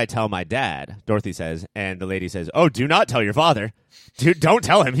 what should I tell my dad? Dorothy says. And the lady says, oh, do not tell your father. Dude, don't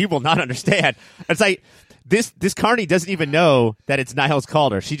tell him. He will not understand. It's like, this carny doesn't even know that it's Niles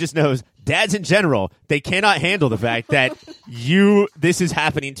Calder. She just knows dads in general, they cannot handle the fact that this is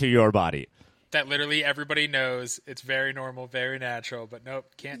happening to your body. That literally everybody knows. It's very normal, very natural, but nope,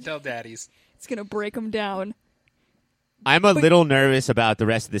 can't tell daddies. It's going to break them down. I'm a little nervous about the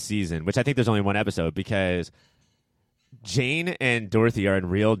rest of the season, which I think there's only one episode, because Jane and Dorothy are in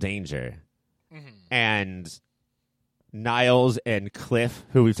real danger. Mm-hmm. And Niles and Cliff,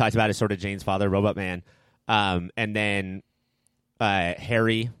 who we've talked about as sort of Jane's father, Robot Man, and then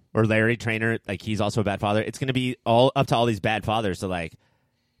Harry or Larry Trainer, like, he's also a bad father. It's going to be all up to all these bad fathers to, like,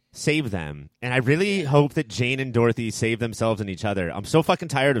 save them. And I really hope that Jane and Dorothy save themselves and each other. I'm so fucking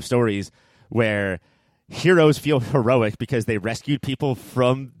tired of stories where heroes feel heroic because they rescued people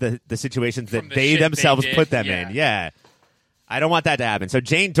from the situations that they themselves put them in. Yeah. I don't want that to happen. So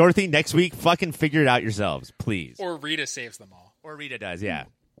Jane, Dorothy, next week, fucking figure it out yourselves, please. Or Rita saves them all. Or Rita does, yeah.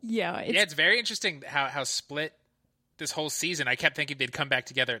 Yeah. It's very interesting how split this whole season. I kept thinking they'd come back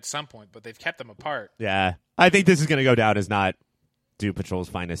together at some point, but they've kept them apart. Yeah. I think this is going to go down as not Doom Patrol's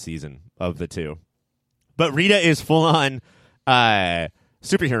finest season of the two. But Rita is full on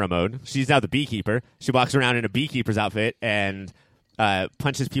superhero mode. She's now the beekeeper. She walks around in a beekeeper's outfit and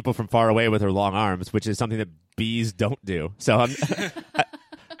punches people from far away with her long arms, which is something that bees don't do. So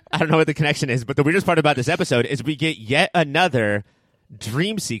I don't know what the connection is, but the weirdest part about this episode is we get yet another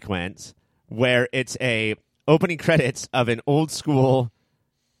dream sequence where it's a opening credits of an old school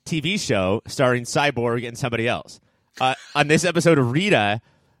TV show starring Cyborg and somebody else. On this episode, Rita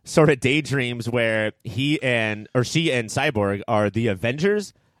sort of daydreams where she and Cyborg are the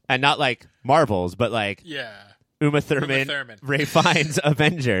Avengers, and not like Marvels, but like Uma Thurman. Ray Fiennes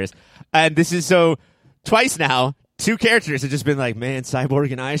Avengers. And this is so twice now, two characters have just been like, man,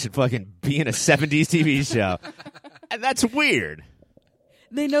 Cyborg and I should fucking be in a 70s TV show. And that's weird.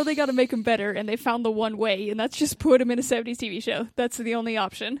 They know they got to make them better, and they found the one way, and that's just put them in a 70s TV show. That's the only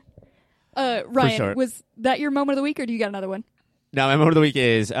option. Ryan, was that your moment of the week, or do you got another one? No, my moment of the week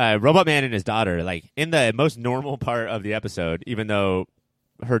is Robot Man and his daughter. Like, in the most normal part of the episode, even though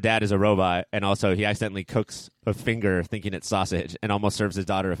her dad is a robot, and also he accidentally cooks a finger thinking it's sausage and almost serves his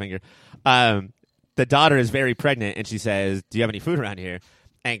daughter a finger. The daughter is very pregnant, and she says, do you have any food around here?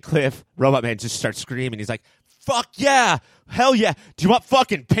 And Cliff, Robot Man, just starts screaming. He's like, fuck yeah! Hell yeah! Do you want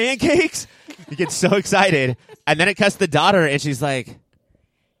fucking pancakes? He gets so excited. And then it cuts the daughter, and she's like,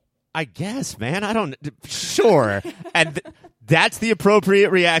 I guess, man. Sure. And that's the appropriate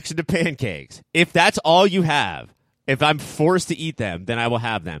reaction to pancakes. If that's all you have, if I'm forced to eat them, then I will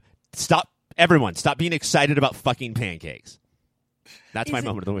have them. Everyone, stop being excited about fucking pancakes. That's my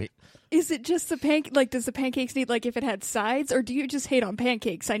moment of the week. Is it just the does the pancakes need, like, if it had sides, or do you just hate on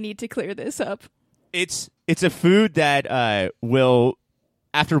pancakes? I need to clear this up. It's a food that will,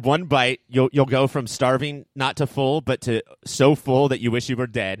 after one bite, you'll go from starving not to full, but to so full that you wish you were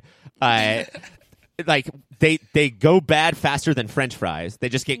dead. Like, they go bad faster than French fries. They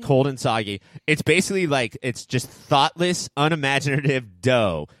just get cold and soggy. It's basically like, it's just thoughtless, unimaginative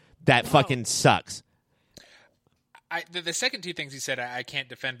dough that fucking sucks. The second two things you said I can't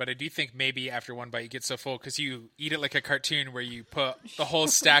defend, but I do think maybe after one bite you get so full because you eat it like a cartoon where you put the whole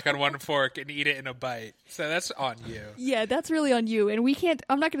stack on one fork and eat it in a bite. So that's on you. Yeah, that's really on you. And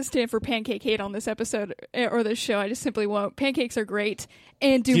I'm not going to stand for pancake hate on this episode or this show. I just simply won't. Pancakes are great.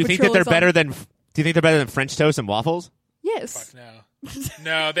 And do you think that they're better than? Do you think they're better than French toast and waffles? Yes. Fuck no.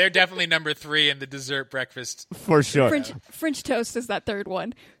 No, they're definitely number 3 in the dessert breakfast. For sure. French toast is that third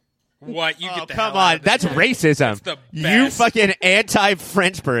one. What? You get the come hell out on. of That's racism. That's the best. You fucking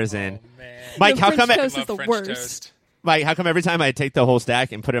anti-French person. Oh, man. Mike, how come French toast is the French worst? Toast. Mike, how come every time I take the whole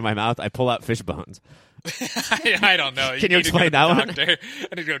stack and put it in my mouth, I pull out fish bones? I don't know. Can you explain that one? I need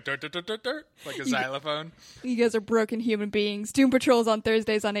to go dirt, dirt, dirt, dirt, dirt, like a xylophone. You guys are broken human beings. Doom Patrol is on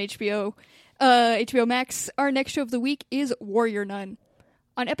Thursdays on HBO. HBO Max. Our next show of the week is Warrior Nun.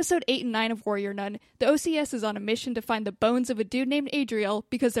 On episode 8 and 9 of Warrior Nun, the OCS is on a mission to find the bones of a dude named Adriel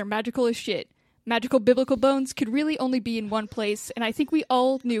because they're magical as shit. Magical biblical bones could really only be in one place, and I think we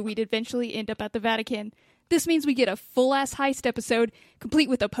all knew we'd eventually end up at the Vatican. This means we get a full-ass heist episode, complete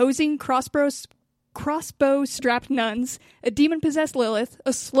with opposing crossbow-strapped nuns, a demon-possessed Lilith,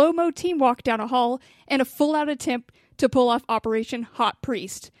 a slow-mo team walk down a hall, and a full-out attempt to pull off Operation Hot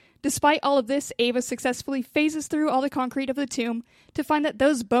Priest. Despite all of this, Ava successfully phases through all the concrete of the tomb to find that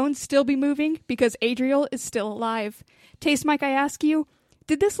those bones still be moving because Adriel is still alive. Taste Mike, I ask you,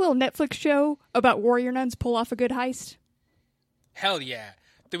 did this little Netflix show about warrior nuns pull off a good heist? Hell yeah.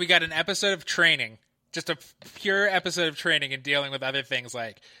 Then we got an episode of training. Just a pure episode of training and dealing with other things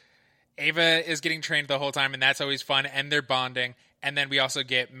like Ava is getting trained the whole time, and that's always fun, and they're bonding. And then we also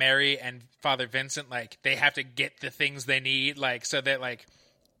get Mary and Father Vincent, like, they have to get the things they need, like, so that, like,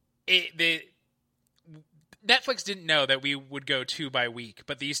 Netflix didn't know that we would go 2 by week,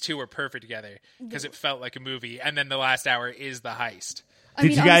 but these two were perfect together because it felt like a movie. And then the last hour is the heist. I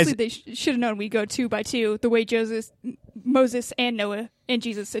mean, honestly, they should have known we'd go 2 by 2 the way Moses and Noah and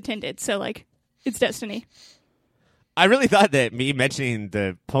Jesus attended. So, like, it's destiny. I really thought that me mentioning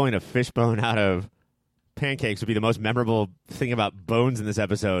the pulling a fishbone out of pancakes would be the most memorable thing about bones in this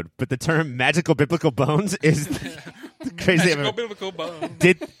episode. But the term magical biblical bones is crazy. Magical biblical bones.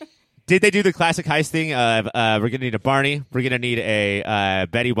 Did they do the classic heist thing of we're going to need a Barney, we're going to need a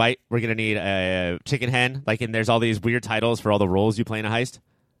Betty White, we're going to need a chicken hen, like, and there's all these weird titles for all the roles you play in a heist?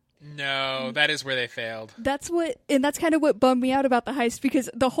 No, that is where they failed. That's kind of what bummed me out about the heist, because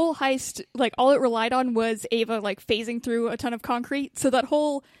the whole heist, like, all it relied on was Ava, like, phasing through a ton of concrete. So the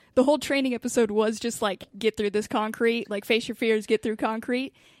whole training episode was just, like, get through this concrete, like, face your fears, get through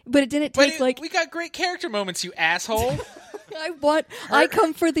concrete. But it didn't take, we got great character moments, you asshole. I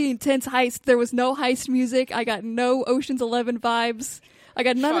come for the intense heist. There was no heist music. I got no Ocean's 11 vibes. I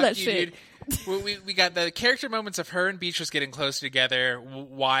got none of that shit. We got the character moments of her and Beatrice getting closer together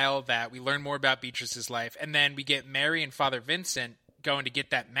while that we learn more about Beatrice's life. And then we get Mary and Father Vincent going to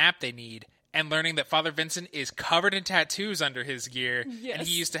get that map they need and learning that Father Vincent is covered in tattoos under his gear. Yes. And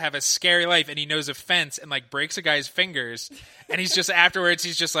he used to have a scary life, and he knows a fence and, like, breaks a guy's fingers. And he's just, afterwards,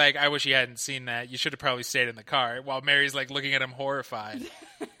 he's just like, I wish you hadn't seen that. You should have probably stayed in the car. While Mary's, like, looking at him horrified.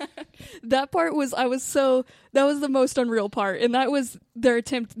 That part was, that was the most unreal part. And that was their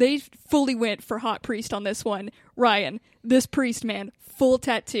attempt. They fully went for Hot Priest on this one. Ryan, this priest, man, full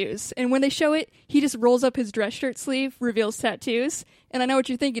tattoos. And when they show it, he just rolls up his dress shirt sleeve, reveals tattoos. And I know what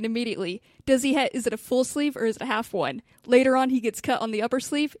you're thinking immediately. Is it a full sleeve or is it a half one? Later on, he gets cut on the upper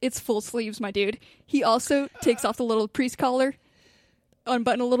sleeve. It's full sleeves, my dude. He also takes off the little priest collar,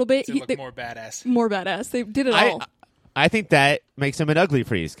 unbutton a little bit. To look more badass. More badass. They did it all. I think that makes him an ugly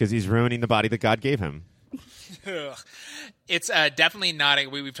priest because he's ruining the body that God gave him. It's definitely not.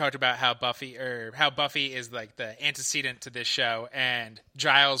 We've talked about how Buffy is like the antecedent to this show, and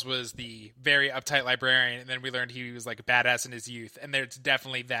Giles was the very uptight librarian, and then we learned he was like a badass in his youth, and there's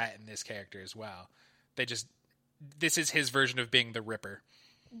definitely that in this character as well. This is his version of being the Ripper.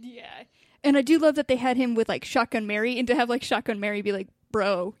 Yeah, and I do love that they had him with like Shotgun Mary, and to have like Shotgun Mary be like,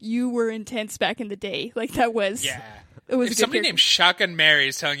 "Bro, you were intense back in the day." Like that was It was if somebody named Shotgun Mary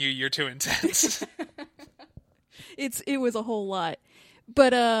is telling you you're too intense. It was a whole lot.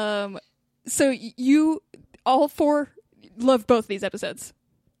 But so you all 4 loved both these episodes.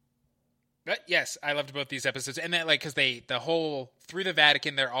 Yes, I loved both these episodes. And that, like, because through the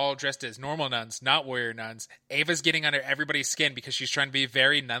Vatican, they're all dressed as normal nuns, not warrior nuns. Ava's getting under everybody's skin because she's trying to be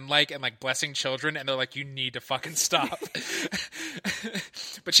very nun-like and, like, blessing children. And they're like, you need to fucking stop.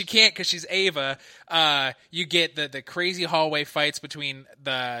 But she can't because she's Ava. You get the crazy hallway fights between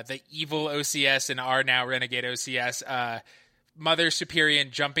the evil OCS and our now renegade OCS. Mother Superior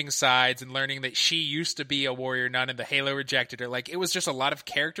jumping sides and learning that she used to be a warrior nun and the Halo rejected her. Like, it was just a lot of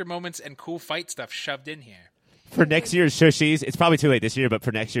character moments and cool fight stuff shoved in here. For next year's Shushies, it's probably too late this year, but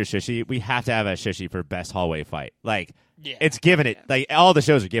for next year's Shushie, we have to have a Shushie for best hallway fight. Like, it's given it. Like, all the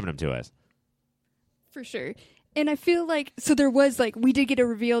shows are giving them to us. For sure. And I feel like, so there was, like, we did get a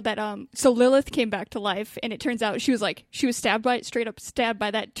reveal that, so Lilith came back to life, and it turns out she was straight up stabbed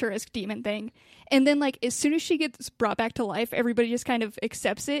by that Turusk demon thing. And then, like, as soon as she gets brought back to life, everybody just kind of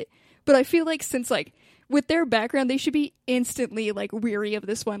accepts it. But I feel like since, like, with their background, they should be instantly, like, weary of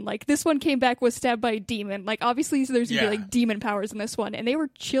this one. Like, this one came back, was stabbed by a demon. Like, obviously there's going to be, like, demon powers in this one. And they were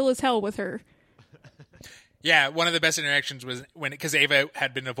chill as hell with her. Yeah, one of the best interactions was because Ava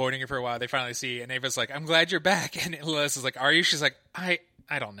had been avoiding her for a while. They finally see, and Ava's like, I'm glad you're back. And Lilith is like, are you? She's like, I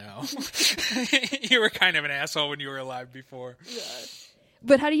don't know. You were kind of an asshole when you were alive before. Yeah.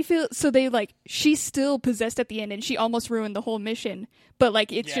 But how do you feel? So she's still possessed at the end, and she almost ruined the whole mission. But,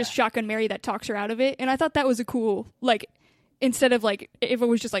 like, it's just Shotgun Mary that talks her out of it. And I thought that was a cool, like, instead of, like, Ava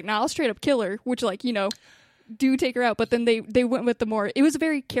was just like, nah, I'll straight up kill her, which, like, you know. do take her out, but then they went with the more, it was a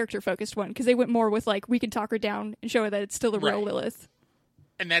very character-focused one, because they went more with, like, we can talk her down and show her that it's still the real Lilith.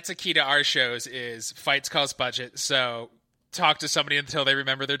 And that's a key to our shows is fights cost budget, so talk to somebody until they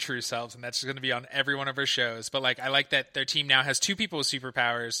remember their true selves, and that's going to be on every one of our shows. But, like, I like that their team now has 2 people with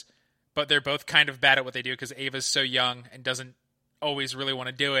superpowers, but they're both kind of bad at what they do because Ava's so young and doesn't always really want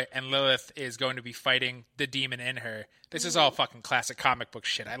to do it, and Lilith is going to be fighting the demon in her. This is all fucking classic comic book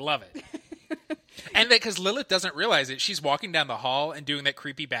shit. I love it. And because Lilith doesn't realize it, she's walking down the hall and doing that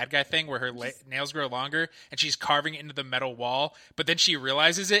creepy bad guy thing where her nails grow longer and she's carving into the metal wall, but then she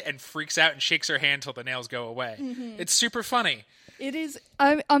realizes it and freaks out and shakes her hand until the nails go away. Mm-hmm. It's super funny. It is.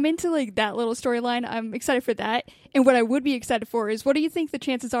 I'm into like that little storyline. I'm excited for that. And what I would be excited for is, what do you think the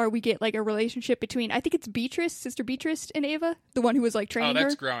chances are we get like a relationship between, I think it's Beatrice, Sister Beatrice and Ava, the one who was like training her? Oh,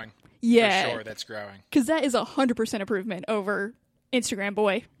 that's growing. Yeah. For sure, that's growing. Because that is 100% improvement over Instagram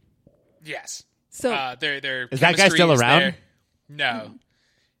Boy. Yes. So their is that guy still around? There. No.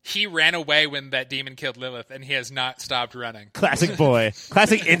 He ran away when that demon killed Lilith, and he has not stopped running. Classic boy.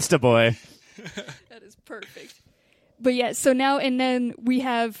 Classic Insta boy. That is perfect. But yeah, so now and then we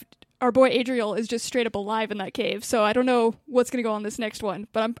have our boy Adriel is just straight up alive in that cave. So I don't know what's going to go on this next one,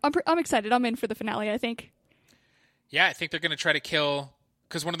 but I'm excited. I'm in for the finale, I think. Yeah, I think they're going to try to kill,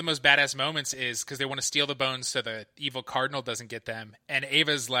 because one of the most badass moments is because they want to steal the bones so the evil cardinal doesn't get them. And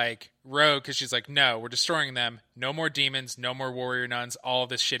Ava's like rogue because she's like, no, we're destroying them. No more demons, no more warrior nuns. All of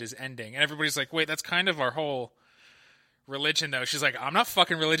this shit is ending. And everybody's like, wait, that's kind of our whole religion, though. She's like, I'm not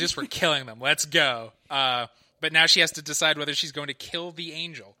fucking religious. We're killing them. Let's go. But now she has to decide whether she's going to kill the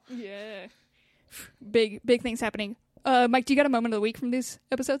angel. Yeah. Big things happening. Mike, do you got a moment of the week from these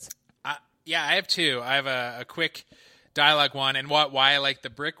episodes? Yeah, I have 2. I have a quick dialogue one, and why I like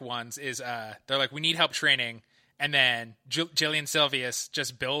the brick ones is they're like, we need help training, and then Jillian Silvius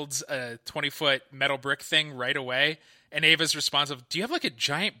just builds a 20-foot metal brick thing right away, and Ava's response of, do you have like a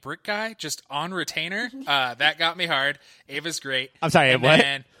giant brick guy just on retainer? That got me hard. Ava's great. I'm sorry, and what?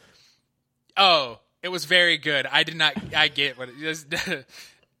 Then, it was very good. I get what it is.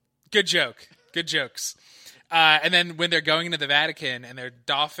 Good joke. Good jokes. And then when they're going into the Vatican and they're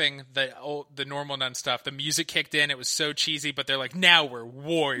doffing the normal nun stuff, the music kicked in. It was so cheesy, but they're like, now we're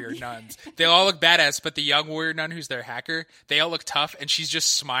warrior nuns. They all look badass, but the young warrior nun who's their hacker, they all look tough, and she's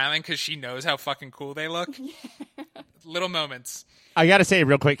just smiling because she knows how fucking cool they look. Little moments. I got to say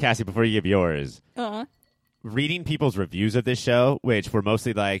real quick, Cassie, before you give yours. Uh-huh. Reading people's reviews of this show, which were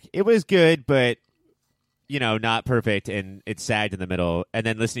mostly like, it was good, but not perfect, and it sagged in the middle. And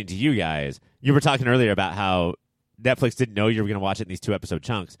then listening to you guys, you were talking earlier about how Netflix didn't know you were going to watch it in these 2-episode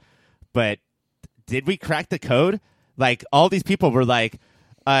chunks. But did we crack the code? Like, all these people were like,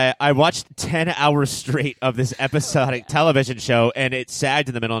 I watched 10 hours straight of this episodic television show, and it sagged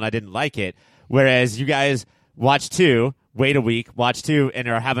in the middle, and I didn't like it. Whereas you guys watch 2, wait a week, watch 2, and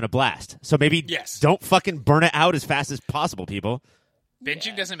are having a blast. So maybe don't fucking burn it out as fast as possible, people.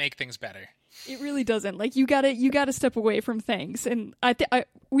 Binging doesn't make things better. It really doesn't. Like, you gotta step away from things, and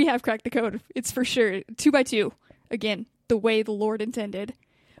we have cracked the code. It's for sure 2 by 2. Again, the way the Lord intended.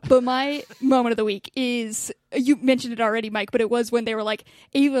 But my moment of the week is, you mentioned it already, Mike, but it was when they were like,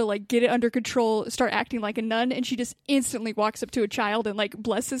 Ava, like, get it under control, start acting like a nun, and she just instantly walks up to a child and like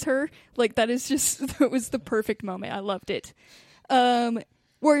blesses her. Like, that was the perfect moment. I loved it.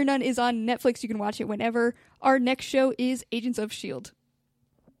 Warrior Nun is on Netflix. You can watch it whenever. Our next show is Agents of S.H.I.E.L.D.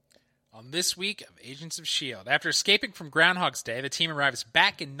 On this week of Agents of S.H.I.E.L.D., after escaping from Groundhog's Day, the team arrives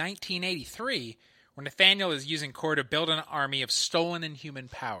back in 1983, where Nathaniel is using Core to build an army of stolen inhuman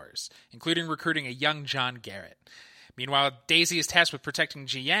powers, including recruiting a young John Garrett. Meanwhile, Daisy is tasked with protecting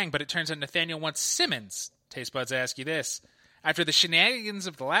Ji Yang, but it turns out Nathaniel wants Simmons. Taste buds, I ask you this. After the shenanigans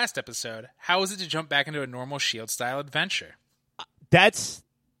of the last episode, how is it to jump back into a normal S.H.I.E.L.D.-style adventure? That's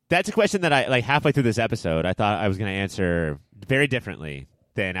a question that I, like, halfway through this episode, I thought I was going to answer very differently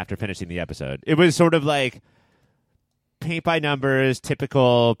than after finishing the episode. It was sort of like paint by numbers,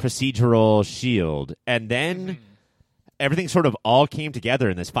 typical procedural S.H.I.E.L.D. And then everything sort of all came together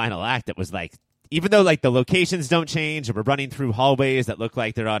in this final act that was like, even though like the locations don't change and we're running through hallways that look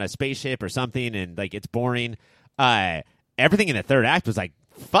like they're on a spaceship or something and like it's boring, everything in the third act was like,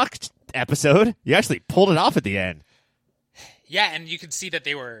 fuck episode. You actually pulled it off at the end. Yeah, and you could see that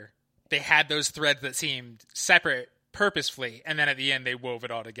they had those threads that seemed separate purposefully, and then at the end they wove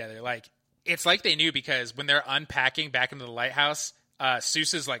it all together. Like, it's like they knew, because when they're unpacking back into the lighthouse,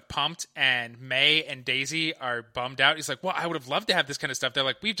 Seuss is like pumped, and May and Daisy are bummed out. He's like, well, I would have loved to have this kind of stuff. They're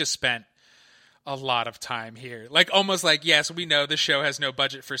like, we've just spent a lot of time here. Like, almost like, yes, we know the show has no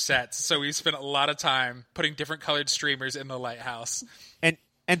budget for sets, so we spent a lot of time putting different colored streamers in the lighthouse. And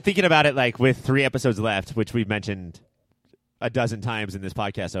And thinking about it, like with 3 episodes left, which we've mentioned a dozen times in this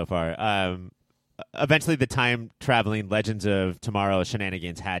podcast so far, eventually the time traveling Legends of Tomorrow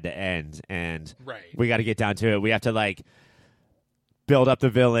shenanigans had to end, and we got to get down to it. We have to like build up the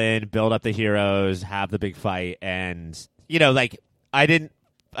villain, build up the heroes, have the big fight, and like I didn't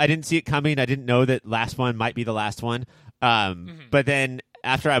see it coming. I didn't know that last one might be the last one. But then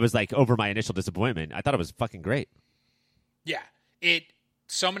after I was like over my initial disappointment, I thought it was fucking great. Yeah,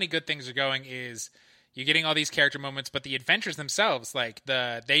 so many good things are going. Is you're getting all these character moments, but the adventures themselves, like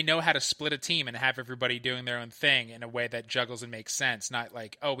they know how to split a team and have everybody doing their own thing in a way that juggles and makes sense. Not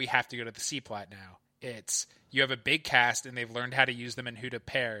like, oh, we have to go to the C plot now. It's you have a big cast and they've learned how to use them and who to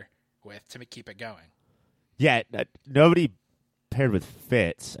pair with to keep it going. Yeah, nobody paired with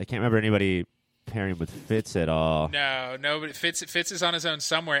Fitz. I can't remember anybody pairing with Fitz at all. No, but Fitz is on his own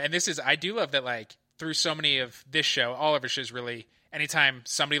somewhere. And I do love that, like, through so many of this show, all of our shows really, anytime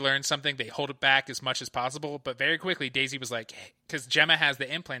somebody learns something, they hold it back as much as possible. But very quickly, Daisy was like, because Gemma has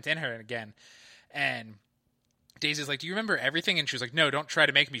the implant in her again. And Daisy's like, do you remember everything? And she was like, no, don't try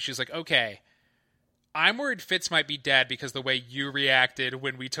to make me. She was like, okay. I'm worried Fitz might be dead because the way you reacted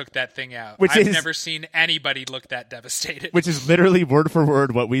when we took that thing out. I've never seen anybody look that devastated. Which is literally word for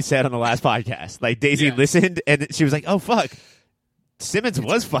word what we said on the last podcast. Like, Daisy listened, and she was like, oh, fuck. Simmons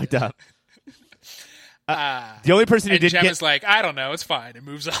was fucked up. The only person who didn't Gemma's like, I don't know, it's fine. It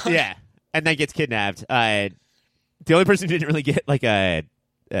moves on. Yeah, and then gets kidnapped. The only person who didn't really get, like, a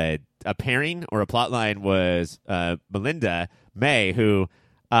pairing or a plot line was Melinda May, who...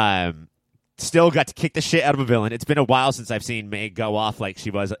 still got to kick the shit out of a villain. It's been a while since I've seen May go off like she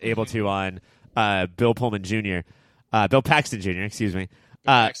was able to on Bill Paxton Jr., excuse me.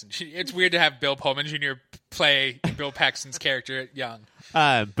 It's weird to have Bill Pullman Jr. play Bill Paxton's character young.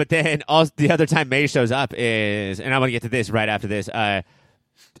 But then the other time May shows up is, and I want to get to this right after this,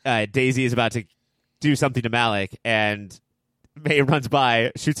 Daisy is about to do something to Malik, and May runs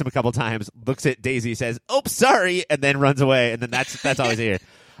by, shoots him a couple times, looks at Daisy, says, "Oh, sorry," and then runs away, and then that's always here.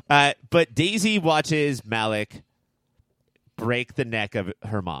 But Daisy watches Malik break the neck of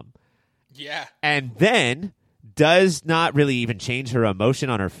her mom. Yeah. And then does not really even change her emotion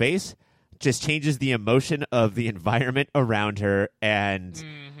on her face, just changes the emotion of the environment around her. And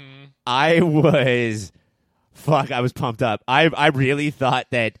I was pumped up. I really thought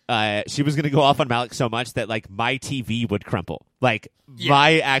that she was going to go off on Malik so much that, like, my TV would crumple. Like,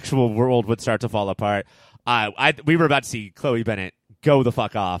 my actual world would start to fall apart. We were about to see Chloe Bennett go the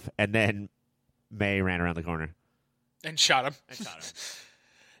fuck off, and then May ran around the corner. And shot him.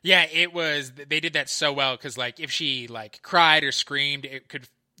 Yeah, they did that so well, because, like, if she, like, cried or screamed, it could,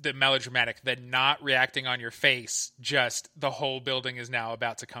 the melodramatic, the not reacting on your face, just the whole building is now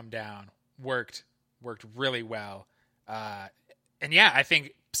about to come down, worked really well. And yeah, I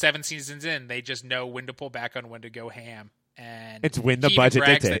think 7 seasons in, they just know when to pull back on when to go ham. And it's when the budget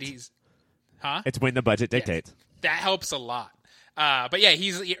dictates. It's when the budget dictates. That helps a lot. But yeah,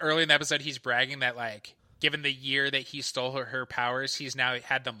 he's early in the episode, he's bragging that, like, given the year that he stole her powers, he's now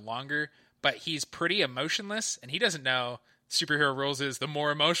had them longer, but he's pretty emotionless, and he doesn't know superhero rules is the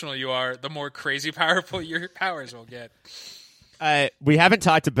more emotional you are, the more crazy powerful your powers will get. We haven't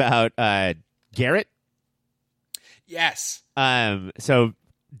talked about Garrett. Yes. So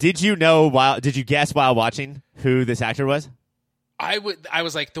did you guess while watching who this actor was? I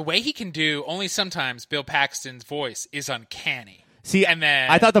was like, the way he can do only sometimes Bill Paxton's voice is uncanny. See, and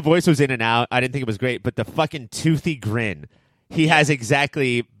then I thought the voice was in and out. I didn't think it was great, but the fucking toothy grin. He has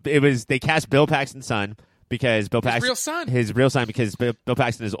exactly. It was they cast Bill Paxton's son because his real son because Bill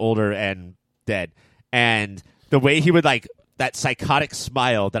Paxton is older and dead, and the way he would, like, that psychotic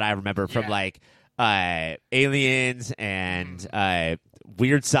smile that I remember from like Aliens and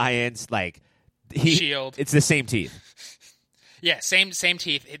Weird Science, like Shield. It's the same teeth. Yeah, same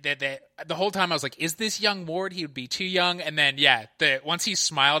teeth. The whole time I was like, is this young Ward? He would be too young. And then, once he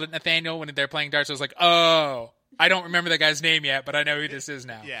smiled at Nathaniel when they're playing darts, I was like, oh, I don't remember the guy's name yet, but I know who this is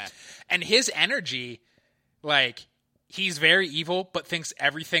now. Yeah. And his energy, like, he's very evil, but thinks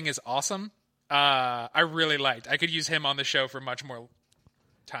everything is awesome. I really liked. I could use him on the show for much more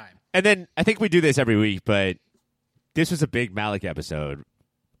time. And then I think we do this every week, but this was a big Malik episode.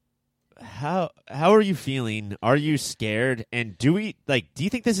 How are you feeling? Are you scared? And do you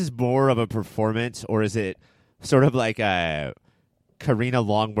think this is more of a performance, or is it sort of like a Karina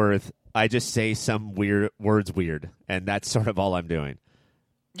Longworth, I just say some weird words weird, and that's sort of all I'm doing?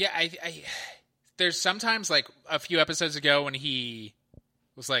 Yeah, I there's sometimes, like, a few episodes ago when he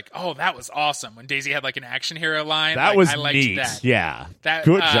was like, oh, that was awesome, when Daisy had, like, an action hero line. That was I liked neat. That. Yeah.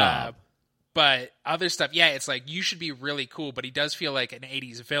 Good job. But other stuff, yeah, it's like, you should be really cool, but he does feel like an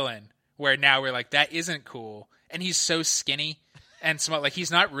 80s villain, where now we're like, that isn't cool. And he's so skinny and smart. Like,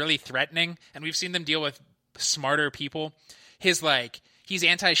 he's not really threatening, and we've seen them deal with smarter people. His, like, he's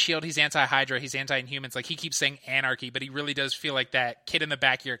anti-SHIELD, he's anti-Hydra, he's anti-Inhumans. Like, he keeps saying anarchy, but he really does feel like that kid in the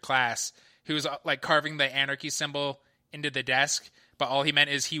back of your class who's, like, carving the anarchy symbol into the desk, but all he meant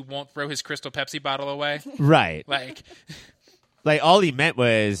is he won't throw his Crystal Pepsi bottle away. Right. Like, all he meant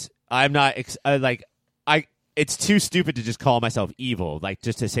was, I'm not it's too stupid to just call myself evil, like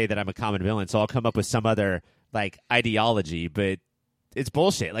just to say that I'm a common villain. So I'll come up with some other like ideology, but it's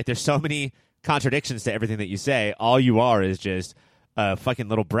bullshit. Like, there's so many contradictions to everything that you say. All you are is just a fucking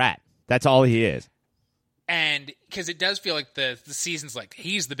little brat. That's all he is. And because it does feel like the season's like,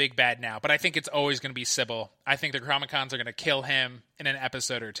 he's the big bad now, but I think it's always going to be Sybil. I think the Chromicons are going to kill him in an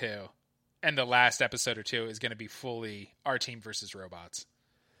episode or two. And the last episode or two is going to be fully our team versus robots.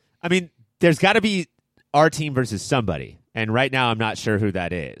 I mean, there's got to be our team versus somebody, and right now I'm not sure who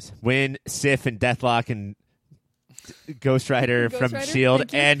that is. When Sif and Deathlock and Ghost Rider from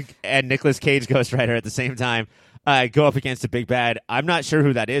S.H.I.E.L.D. and Nicolas Cage Ghost Rider at the same time go up against a big bad, I'm not sure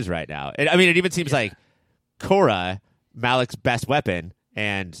who that is right now. It even seems like Korra, Malik's best weapon,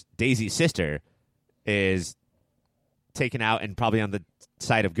 and Daisy's sister is taken out and probably on the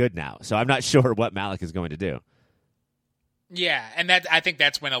side of good now. So I'm not sure what Malik is going to do. Yeah, and I think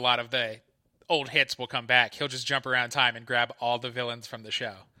that's when a lot of the old hits will come back. He'll just jump around time and grab all the villains from the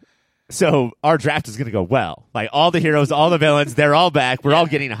show. So our draft is going to go well. Like, all the heroes, all the villains, they're all back. We're all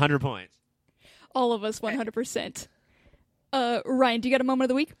getting 100 points. All of us, 100%. Ryan, do you got a moment of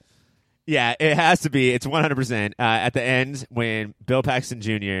the week? Yeah, it has to be. It's 100%. At the end, when Bill Paxton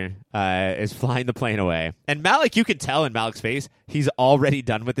Jr. Is flying the plane away. And Malik, you can tell in Malik's face, he's already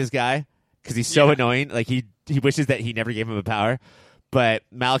done with this guy because he's so annoying. Like, he wishes that he never gave him a power. But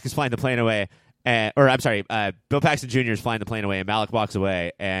Malik is flying the plane away. Bill Paxton Jr. is flying the plane away, and Malik walks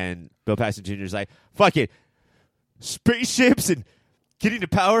away. And Bill Paxton Jr. is like, fuck it. Spaceships and getting to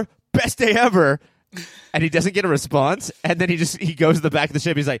power, best day ever. And he doesn't get a response. And then he goes to the back of the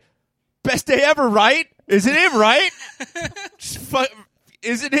ship. He's like, best day ever, right? Isn't it, right?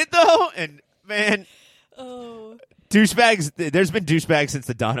 Isn't it, though? And, man, douchebags. There's been douchebags since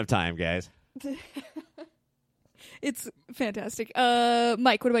the dawn of time, guys. It's fantastic.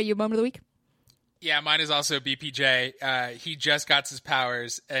 Mike, what about you? Moment of the week? Yeah, mine is also BPJ. He just got his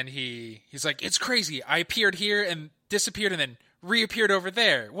powers, and he's like, it's crazy. I appeared here and disappeared and then reappeared over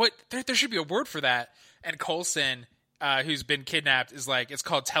there. What? There should be a word for that. And Coulson, who's been kidnapped, is like, it's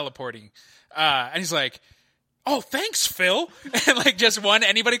called teleporting. And he's like, oh, thanks, Phil. And like, just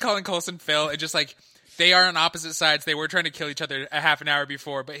anybody calling Coulson Phil, and just like, they are on opposite sides. They were trying to kill each other a half an hour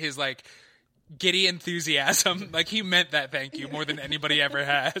before, but his like giddy enthusiasm, like, he meant that thank you more than anybody ever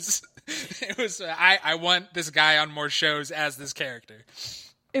has. It was, I want this guy on more shows as this character.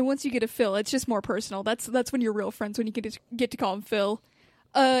 And once you get a Phil, it's just more personal. That's when you're real friends, when you get to call him Phil.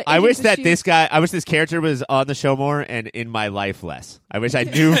 I wish this character was on the show more and in my life less. I wish I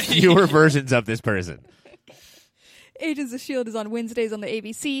knew fewer versions of this person. Agents of S.H.I.E.L.D. is on Wednesdays on the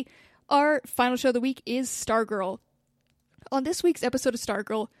ABC. Our final show of the week is Stargirl. On this week's episode of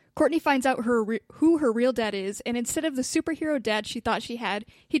Stargirl, Courtney finds out who her real dad is, and instead of the superhero dad she thought she had,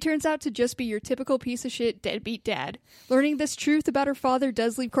 he turns out to just be your typical piece of shit deadbeat dad. Learning this truth about her father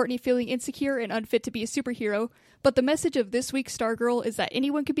does leave Courtney feeling insecure and unfit to be a superhero, but the message of this week's Stargirl is that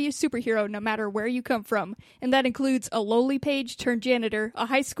anyone can be a superhero no matter where you come from, and that includes a lowly page turned janitor, a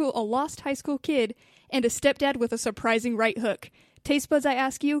lost high school kid, and a stepdad with a surprising right hook. Taste buds, I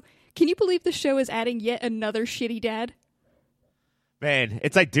ask you, can you believe the show is adding yet another shitty dad? Man,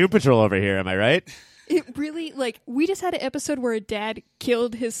 it's like Doom Patrol over here, am I right? It really, like, we just had an episode where a dad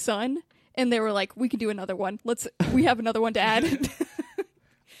killed his son, and they were like, we can do another one. We have another one to add.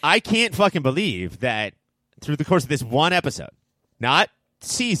 I can't fucking believe that through the course of this one episode, not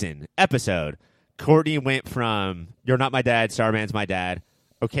season, episode, Courtney went from, you're not my dad, Starman's my dad.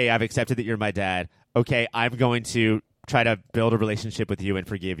 Okay, I've accepted that you're my dad. Okay, I'm going to try to build a relationship with you and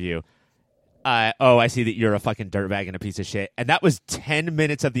forgive you. I see that you're a fucking dirtbag and a piece of shit. And that was 10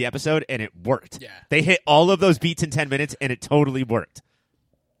 minutes of the episode, and it worked. Yeah. They hit all of those beats in 10 minutes, and it totally worked.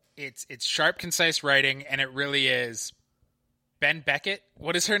 It's sharp, concise writing, and it really is. Ben Beckett,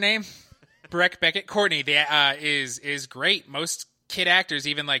 what is her name? Breck Beckett. Courtney is great. Most kid actors,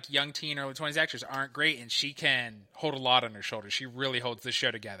 even like young teen, early 20s actors, aren't great, and she can hold a lot on her shoulders. She really holds the show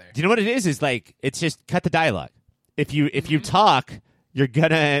together. Do you know what it is? Is like, it's just cut the dialogue. If you talk,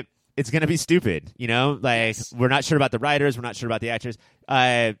 it's gonna be stupid, you know? Like, yes. We're not sure about the writers, we're not sure about the actors.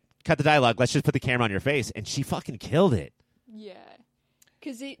 Cut the dialogue, let's just put the camera on your face, and she fucking killed it. Yeah.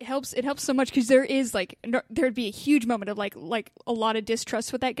 Because it helps so much because there is like there'd be a huge moment of like a lot of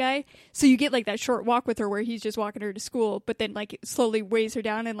distrust with that guy. So you get like that short walk with her where he's just walking her to school, but then like slowly weighs her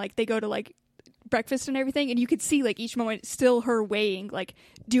down and like they go to like breakfast and everything, and you could see like each moment still her weighing like,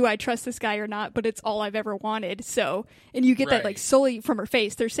 do I trust this guy or not? But it's all I've ever wanted. So, and you get that like solely from her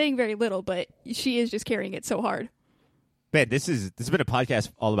face. They're saying very little, but she is just carrying it so hard. Man, this has been a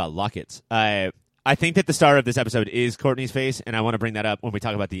podcast all about lockets. I think that the star of this episode is Courtney's face, and I want to bring that up when we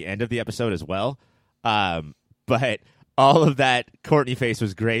talk about the end of the episode as well. But all of that Courtney face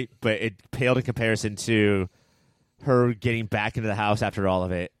was great, but it paled in comparison to her getting back into the house after all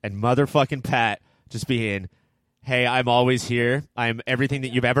of it, and motherfucking Pat just being, hey, I'm always here. I'm everything that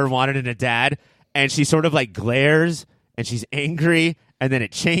you've ever wanted in a dad. And she sort of like glares, and she's angry, and then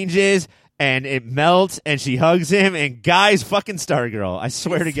it changes, and it melts, and she hugs him, and guys, fucking Stargirl. I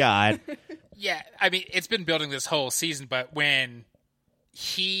swear to God. Yeah, I mean, it's been building this whole season, but when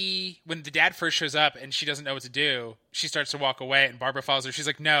the dad first shows up and she doesn't know what to do, she starts to walk away, and Barbara follows her. She's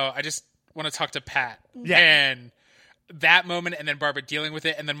like, no, I just want to talk to Pat. Yeah. And that moment, and then Barbara dealing with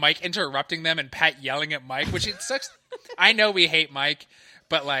it, and then Mike interrupting them, and Pat yelling at Mike, which it sucks. I know we hate Mike,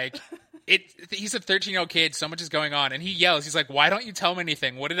 but like, he's a 13-year-old kid, so much is going on, and he yells. He's like, why don't you tell me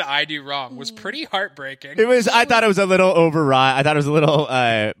anything? What did I do wrong? It was pretty heartbreaking. I thought it was a little overwrought. I thought it was a little,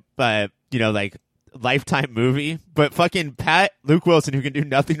 like Lifetime movie. But fucking Pat, Luke Wilson, who can do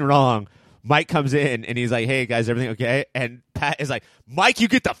nothing wrong, Mike comes in, and he's like, hey, guys, everything okay? And Pat is like, Mike, you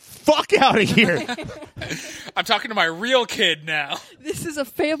get the fuck out of here. I'm talking to my real kid now. This is a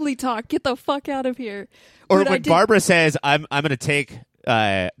family talk. Get the fuck out of here. Or when Barbara says, I'm going to take...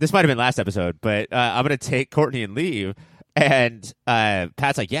 this might have been last episode, but I'm going to take Courtney and leave. And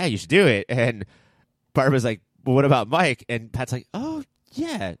Pat's like, yeah, you should do it. And Barbara's like, well, what about Mike? And Pat's like, oh,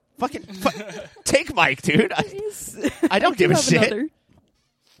 yeah, fucking take Mike, dude. I don't give a shit. Another.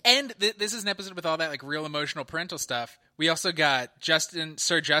 And this is an episode with all that like real emotional parental stuff. We also got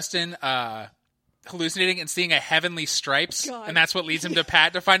Sir Justin hallucinating and seeing a heavenly stripes. God. And that's what leads him to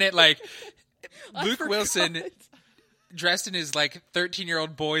Pat to find it. Like Luke Wilson... dressed in his like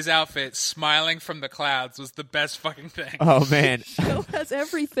 13-year-old boy's outfit, smiling from the clouds was the best fucking thing. Oh man, show has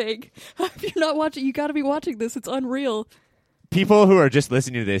everything. If you're not watching, you got to be watching this. It's unreal. People who are just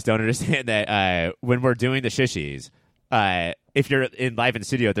listening to this don't understand that when we're doing the shishies, if you're in live in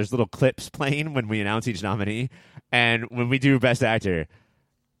studio, there's little clips playing when we announce each nominee, and when we do Best Actor,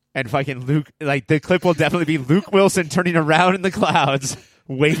 and fucking Luke, like the clip will definitely be Luke Wilson turning around in the clouds,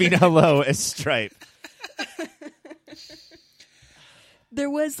 waving hello as Stripe. There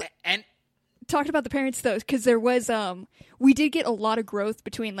was talked about the parents though, because there was we did get a lot of growth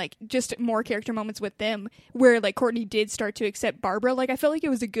between like just more character moments with them, where like Courtney did start to accept Barbara. Like I felt like it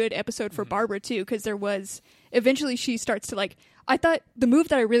was a good episode for Barbara too, because there was eventually she starts to like. I thought the move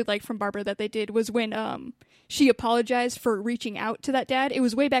that I really liked from Barbara that they did was when she apologized for reaching out to that dad. It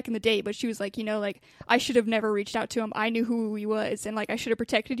was way back in the day, but she was like, like I should have never reached out to him. I knew who he was, and like I should have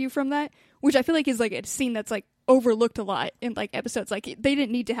protected you from that. Which I feel like is like a scene that's like overlooked a lot in like episodes. Like they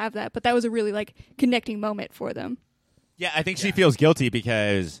didn't need to have that, but that was a really like connecting moment for them. Yeah, I think she feels guilty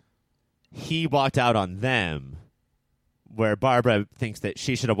because he walked out on them, where Barbara thinks that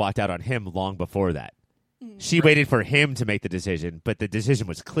she should have walked out on him long before that. She waited for him to make the decision, but the decision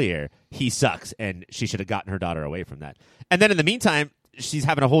was clear. He sucks, and she should have gotten her daughter away from that. And then in the meantime, she's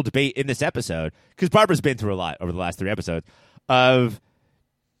having a whole debate in this episode, because Barbara's been through a lot over the last 3 episodes, of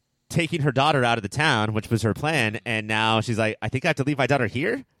taking her daughter out of the town, which was her plan, and now she's like, I think I have to leave my daughter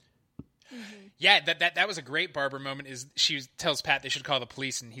here? Yeah, that was a great Barbara moment. Is she tells Pat they should call the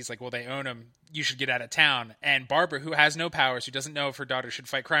police, and he's like, well, they own him. You should get out of town. And Barbara, who has no powers, who doesn't know if her daughter should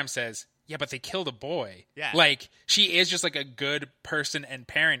fight crime, says, yeah, but they killed a boy. Yeah. Like, she is just like a good person and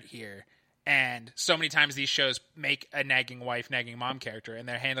parent here. And so many times these shows make a nagging wife, nagging mom character, and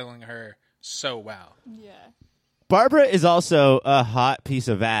they're handling her so well. Yeah. Barbara is also a hot piece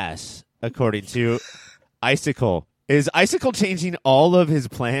of ass, according to Icicle. Is Icicle changing all of his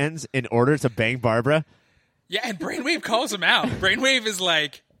plans in order to bang Barbara? Yeah, and Brainwave calls him out. Brainwave is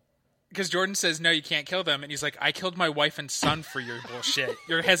like, because Jordan says, no, you can't kill them. And he's like, I killed my wife and son for your bullshit.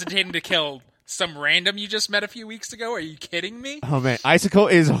 You're hesitating to kill some random you just met a few weeks ago? Are you kidding me? Oh, man. Icicle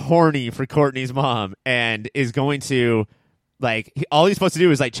is horny for Courtney's mom and is going to, like, all he's supposed to do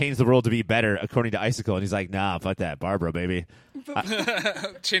is, like, change the world to be better, according to Icicle. And he's like, nah, fuck that. Barbara, baby.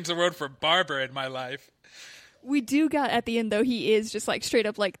 Change the world for Barbara in my life. We do got at the end, though, he is just, like, straight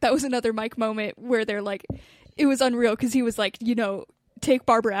up, like, that was another Mike moment where they're, like, it was unreal because he was, like, take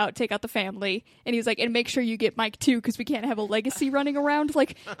Barbara out, take out the family. And he's like, and make sure you get Mike too, because we can't have a legacy running around.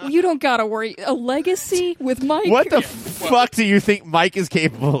 Like, you don't gotta worry. A legacy with Mike? What the fuck do you think Mike is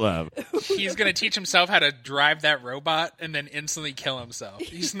capable of? He's gonna teach himself how to drive that robot and then instantly kill himself.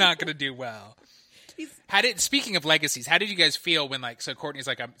 He's not gonna do well. Speaking of legacies, how did you guys feel when, like, so Courtney's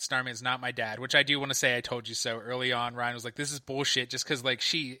like, Starman's not my dad, which I do want to say I told you so early on. Ryan was like, this is bullshit, just because, like,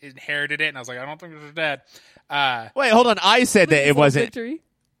 she inherited it, and I was like, I don't think it was her dad. Wait, hold on. I said that it wasn't. Victory.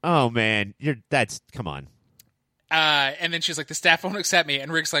 Oh, man. Come on. And then she's like, the staff won't accept me,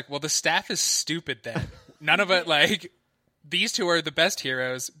 and Rick's like, well, the staff is stupid then. None of it, like, these two are the best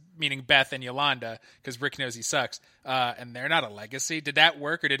heroes, meaning Beth and Yolanda, because Rick knows he sucks. And they're not a legacy. Did that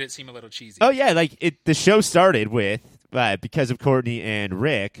work, or did it seem a little cheesy? Oh, yeah. Like, the show started with, because of Courtney and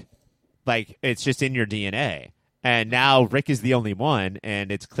Rick, like, it's just in your DNA. And now Rick is the only one,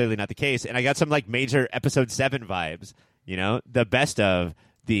 and it's clearly not the case. And I got some, like, major Episode 7 vibes, you know? The best of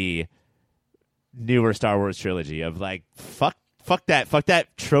the newer Star Wars trilogy of, like, fuck that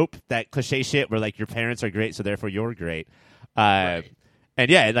trope, that cliche shit where, like, your parents are great, so therefore you're great. Right. And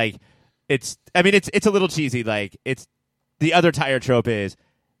yeah, like, it's a little cheesy. Like, it's the other tire trope is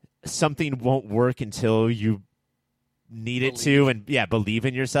something won't work until you need it to, and believe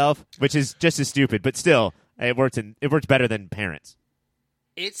in yourself, which is just as stupid, but still, it works better than parents.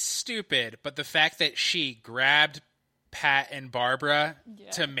 It's stupid, but the fact that she grabbed Pat and Barbara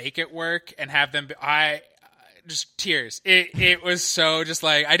to make it work and have them, just tears. It was so just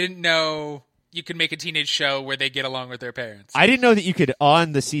like, I didn't know you could make a teenage show where they get along with their parents. I didn't know that you could,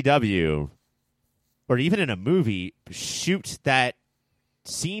 on the CW, or even in a movie, shoot that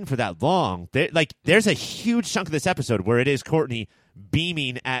scene for that long. There's a huge chunk of this episode where it is Courtney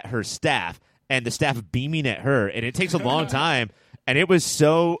beaming at her staff, and the staff beaming at her, and it takes a long time, and it was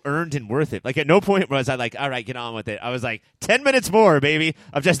so earned and worth it. Like, at no point was I like, all right, get on with it. I was like, 10 minutes more, baby,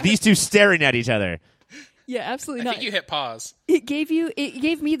 of just these two staring at each other. Yeah, absolutely not. I think you hit pause. It gave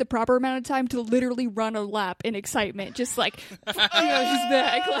me the proper amount of time to literally run a lap in excitement, just like, she's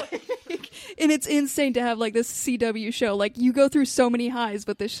back. Like, and it's insane to have, like, this CW show. Like, you go through so many highs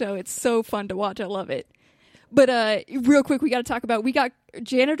with this show. It's so fun to watch. I love it. But real quick, we got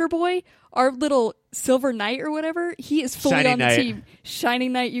Janitor Boy, our little Silver Knight or whatever. He is fully on the team.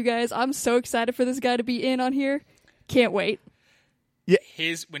 Shining Knight, you guys. I'm so excited for this guy to be in on here. Can't wait. Yeah,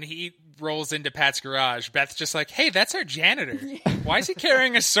 when he rolls into Pat's garage, Beth's just like, hey, that's our janitor. Why is he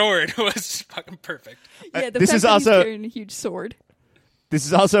carrying a sword? It was fucking perfect. Yeah, he's carrying a huge sword. This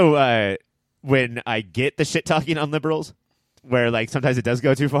is also when I get the shit talking on liberals, where, like, sometimes it does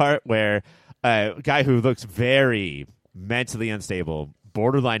go too far, where a guy who looks very mentally unstable,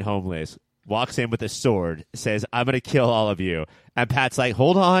 borderline homeless, walks in with a sword, says, I'm going to kill all of you. And Pat's like,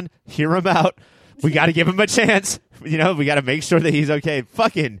 hold on, hear him out. We got to give him a chance. You know, we got to make sure that he's okay.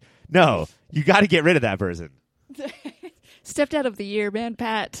 Fucking no. You got to get rid of that person. Stepped out of the year, man,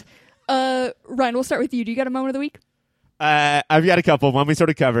 Pat. Ryan, we'll start with you. Do you got a moment of the week? I've got a couple. One we sort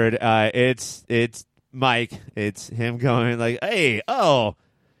of covered. It's Mike. It's him going like, hey, yo,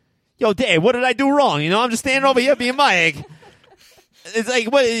 Dave, what did I do wrong? You know, I'm just standing over here being Mike. It's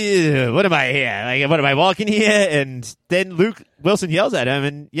like, what am I here? Like, what am I walking here? And then Luke Wilson yells at him,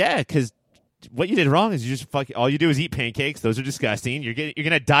 and because what you did wrong is you just all you do is eat pancakes. Those are disgusting. You're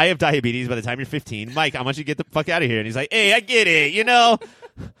gonna die of diabetes by the time you're 15. Mike, I want you to get the fuck out of here. And he's like, hey, I get it. You know,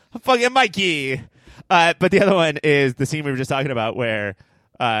 I'm fucking Mikey. But the other one is the scene we were just talking about where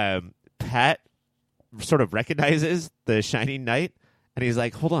Pat sort of recognizes the Shining Knight, and he's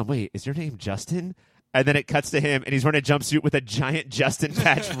like, hold on, wait, is your name Justin? And then it cuts to him, and he's wearing a jumpsuit with a giant Justin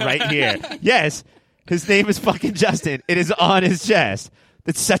patch right here. Yes, his name is fucking Justin. It is on his chest.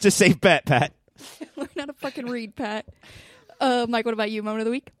 That's such a safe bet, Pat. Learn how to fucking read, Pat. Mike, what about you? Moment of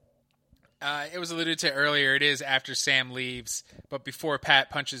the week? It was alluded to earlier. It is after Sam leaves, but before Pat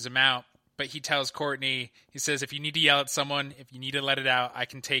punches him out. But he tells Courtney, he says, if you need to yell at someone, if you need to let it out, I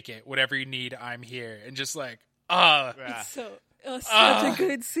can take it. Whatever you need, I'm here. And just like, It's such a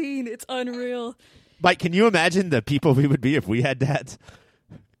good scene. It's unreal. Mike, can you imagine the people we would be if we had dads?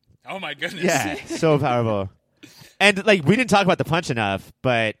 Oh, my goodness. Yeah, so powerful. And, like, we didn't talk about the punch enough,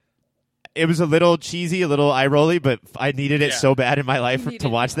 but it was a little cheesy, a little eye-rolly, but I needed it so bad in my life to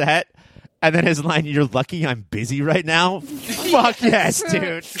watch that. And then his line, you're lucky I'm busy right now? Fuck yes,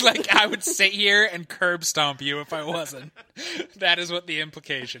 dude. Like, I would sit here and curb stomp you if I wasn't. That is what the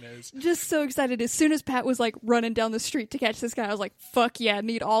implication is. Just so excited. As soon as Pat was, like, running down the street to catch this guy, I was like, fuck yeah,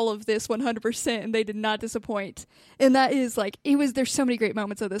 need all of this 100%. And they did not disappoint. And that is, like, there's so many great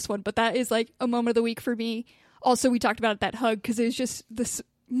moments of this one, but that is, like, a moment of the week for me. Also, we talked about that hug, because it was just the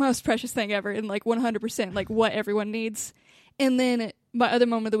most precious thing ever, and, like, 100%, like, what everyone needs. And then my other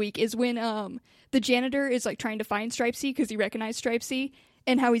moment of the week is when the janitor is like trying to find Stripesy because he recognized Stripesy,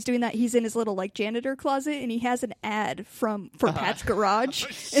 and how he's doing that. He's in his little like janitor closet, and he has an ad for Pat's Garage,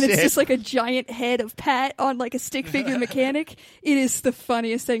 and it's just like a giant head of Pat on like a stick figure mechanic. It is the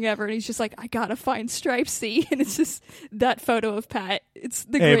funniest thing ever, and he's just like, I gotta find Stripesy, and it's just that photo of Pat. It's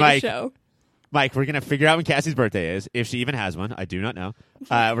the greatest show. Mike, we're gonna figure out when Cassie's birthday is, if she even has one. I do not know.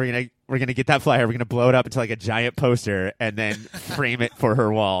 We're gonna get that flyer. We're gonna blow it up into like a giant poster and then frame it for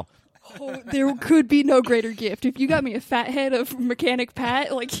her wall. Oh, there could be no greater gift. If you got me a fat head of Mechanic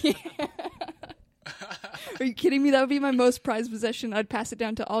Pat, like, yeah. Are you kidding me? That would be my most prized possession. I'd pass it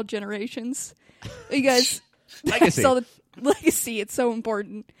down to all generations. You guys, legacy. Saw the legacy. It's so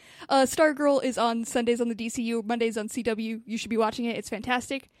important. Stargirl is on Sundays on the DCU, Mondays on CW. You should be watching it. It's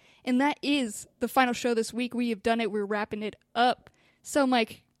fantastic. And that is the final show this week. We have done it. We're wrapping it up. So,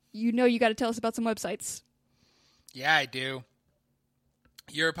 Mike, you got to tell us about some websites. Yeah, I do.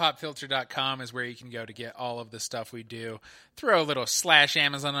 EuropopFilter.com is where you can go to get all of the stuff we do. Throw a little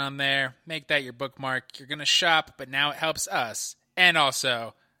 /Amazon on there. Make that your bookmark. You're going to shop, but now it helps us. And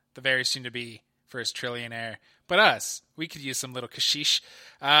also, the very soon-to-be first trillionaire. But us, we could use some little kashish.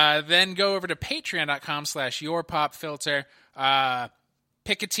 Then go over to Patreon.com/YourPopFilter.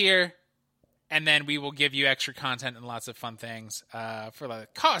 Pick a tier, and then we will give you extra content and lots of fun things for the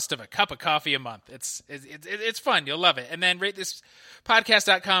cost of a cup of coffee a month. It's fun. You'll love it. And then rate this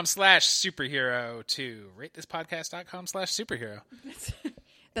podcast.com/superhero too. Rate this podcast.com/superhero.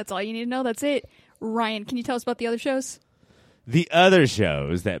 That's all you need to know. That's it. Ryan, can you tell us about the other shows? The other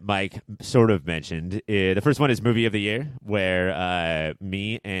shows that Mike sort of mentioned, the first one is Movie of the Year, where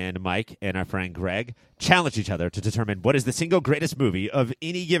me and Mike and our friend Greg challenge each other to determine what is the single greatest movie of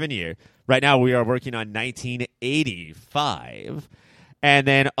any given year. Right now, we are working on 1985. And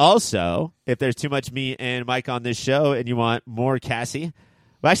then also, if there's too much me and Mike on this show and you want more Cassie,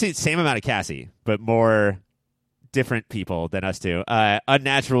 well, actually, same amount of Cassie, but more different people than us two.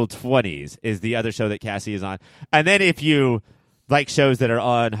 Unnatural 20s is the other show that Cassie is on. And then if you like shows that are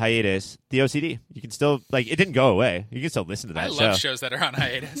on hiatus, the OCD, you can still, like, it didn't go away. You can still listen to that show. I love shows that are on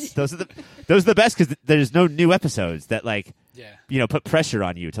hiatus. Those are the best because there's no new episodes that, like, put pressure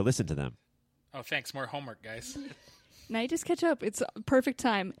on you to listen to them. Oh, thanks. More homework, guys. Now you just catch up. It's perfect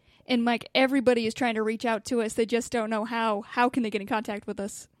time. And Mike, everybody is trying to reach out to us. They just don't know how. How can they get in contact with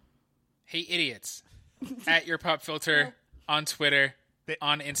us? Hey, idiots. At YourPopFilter on Twitter,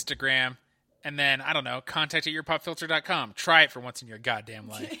 on Instagram, and then, I don't know, contact at YourPopFilter.com. Try it for once in your goddamn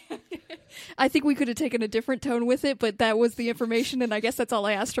life. I think we could have taken a different tone with it, but that was the information, and I guess that's all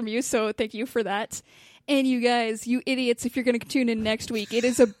I asked from you, so thank you for that. And you guys, you idiots, if you're going to tune in next week, it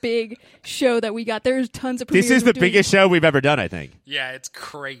is a big show that we got. There's tons of premieres. This is the biggest show we've ever done, I think. Yeah, it's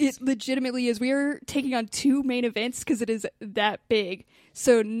crazy. It legitimately is. We are taking on 2 main events because it is that big.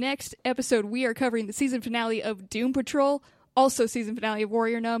 So next episode, we are covering the season finale of Doom Patrol, also season finale of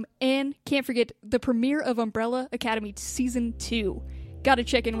Warrior Nun, and can't forget the premiere of Umbrella Academy Season 2. Got to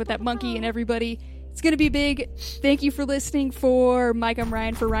check in with that monkey and everybody. It's going to be big. Thank you for listening. For Mike, I'm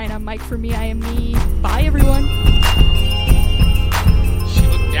Ryan. For Ryan, I'm Mike. For me, I am me. Bye, everyone.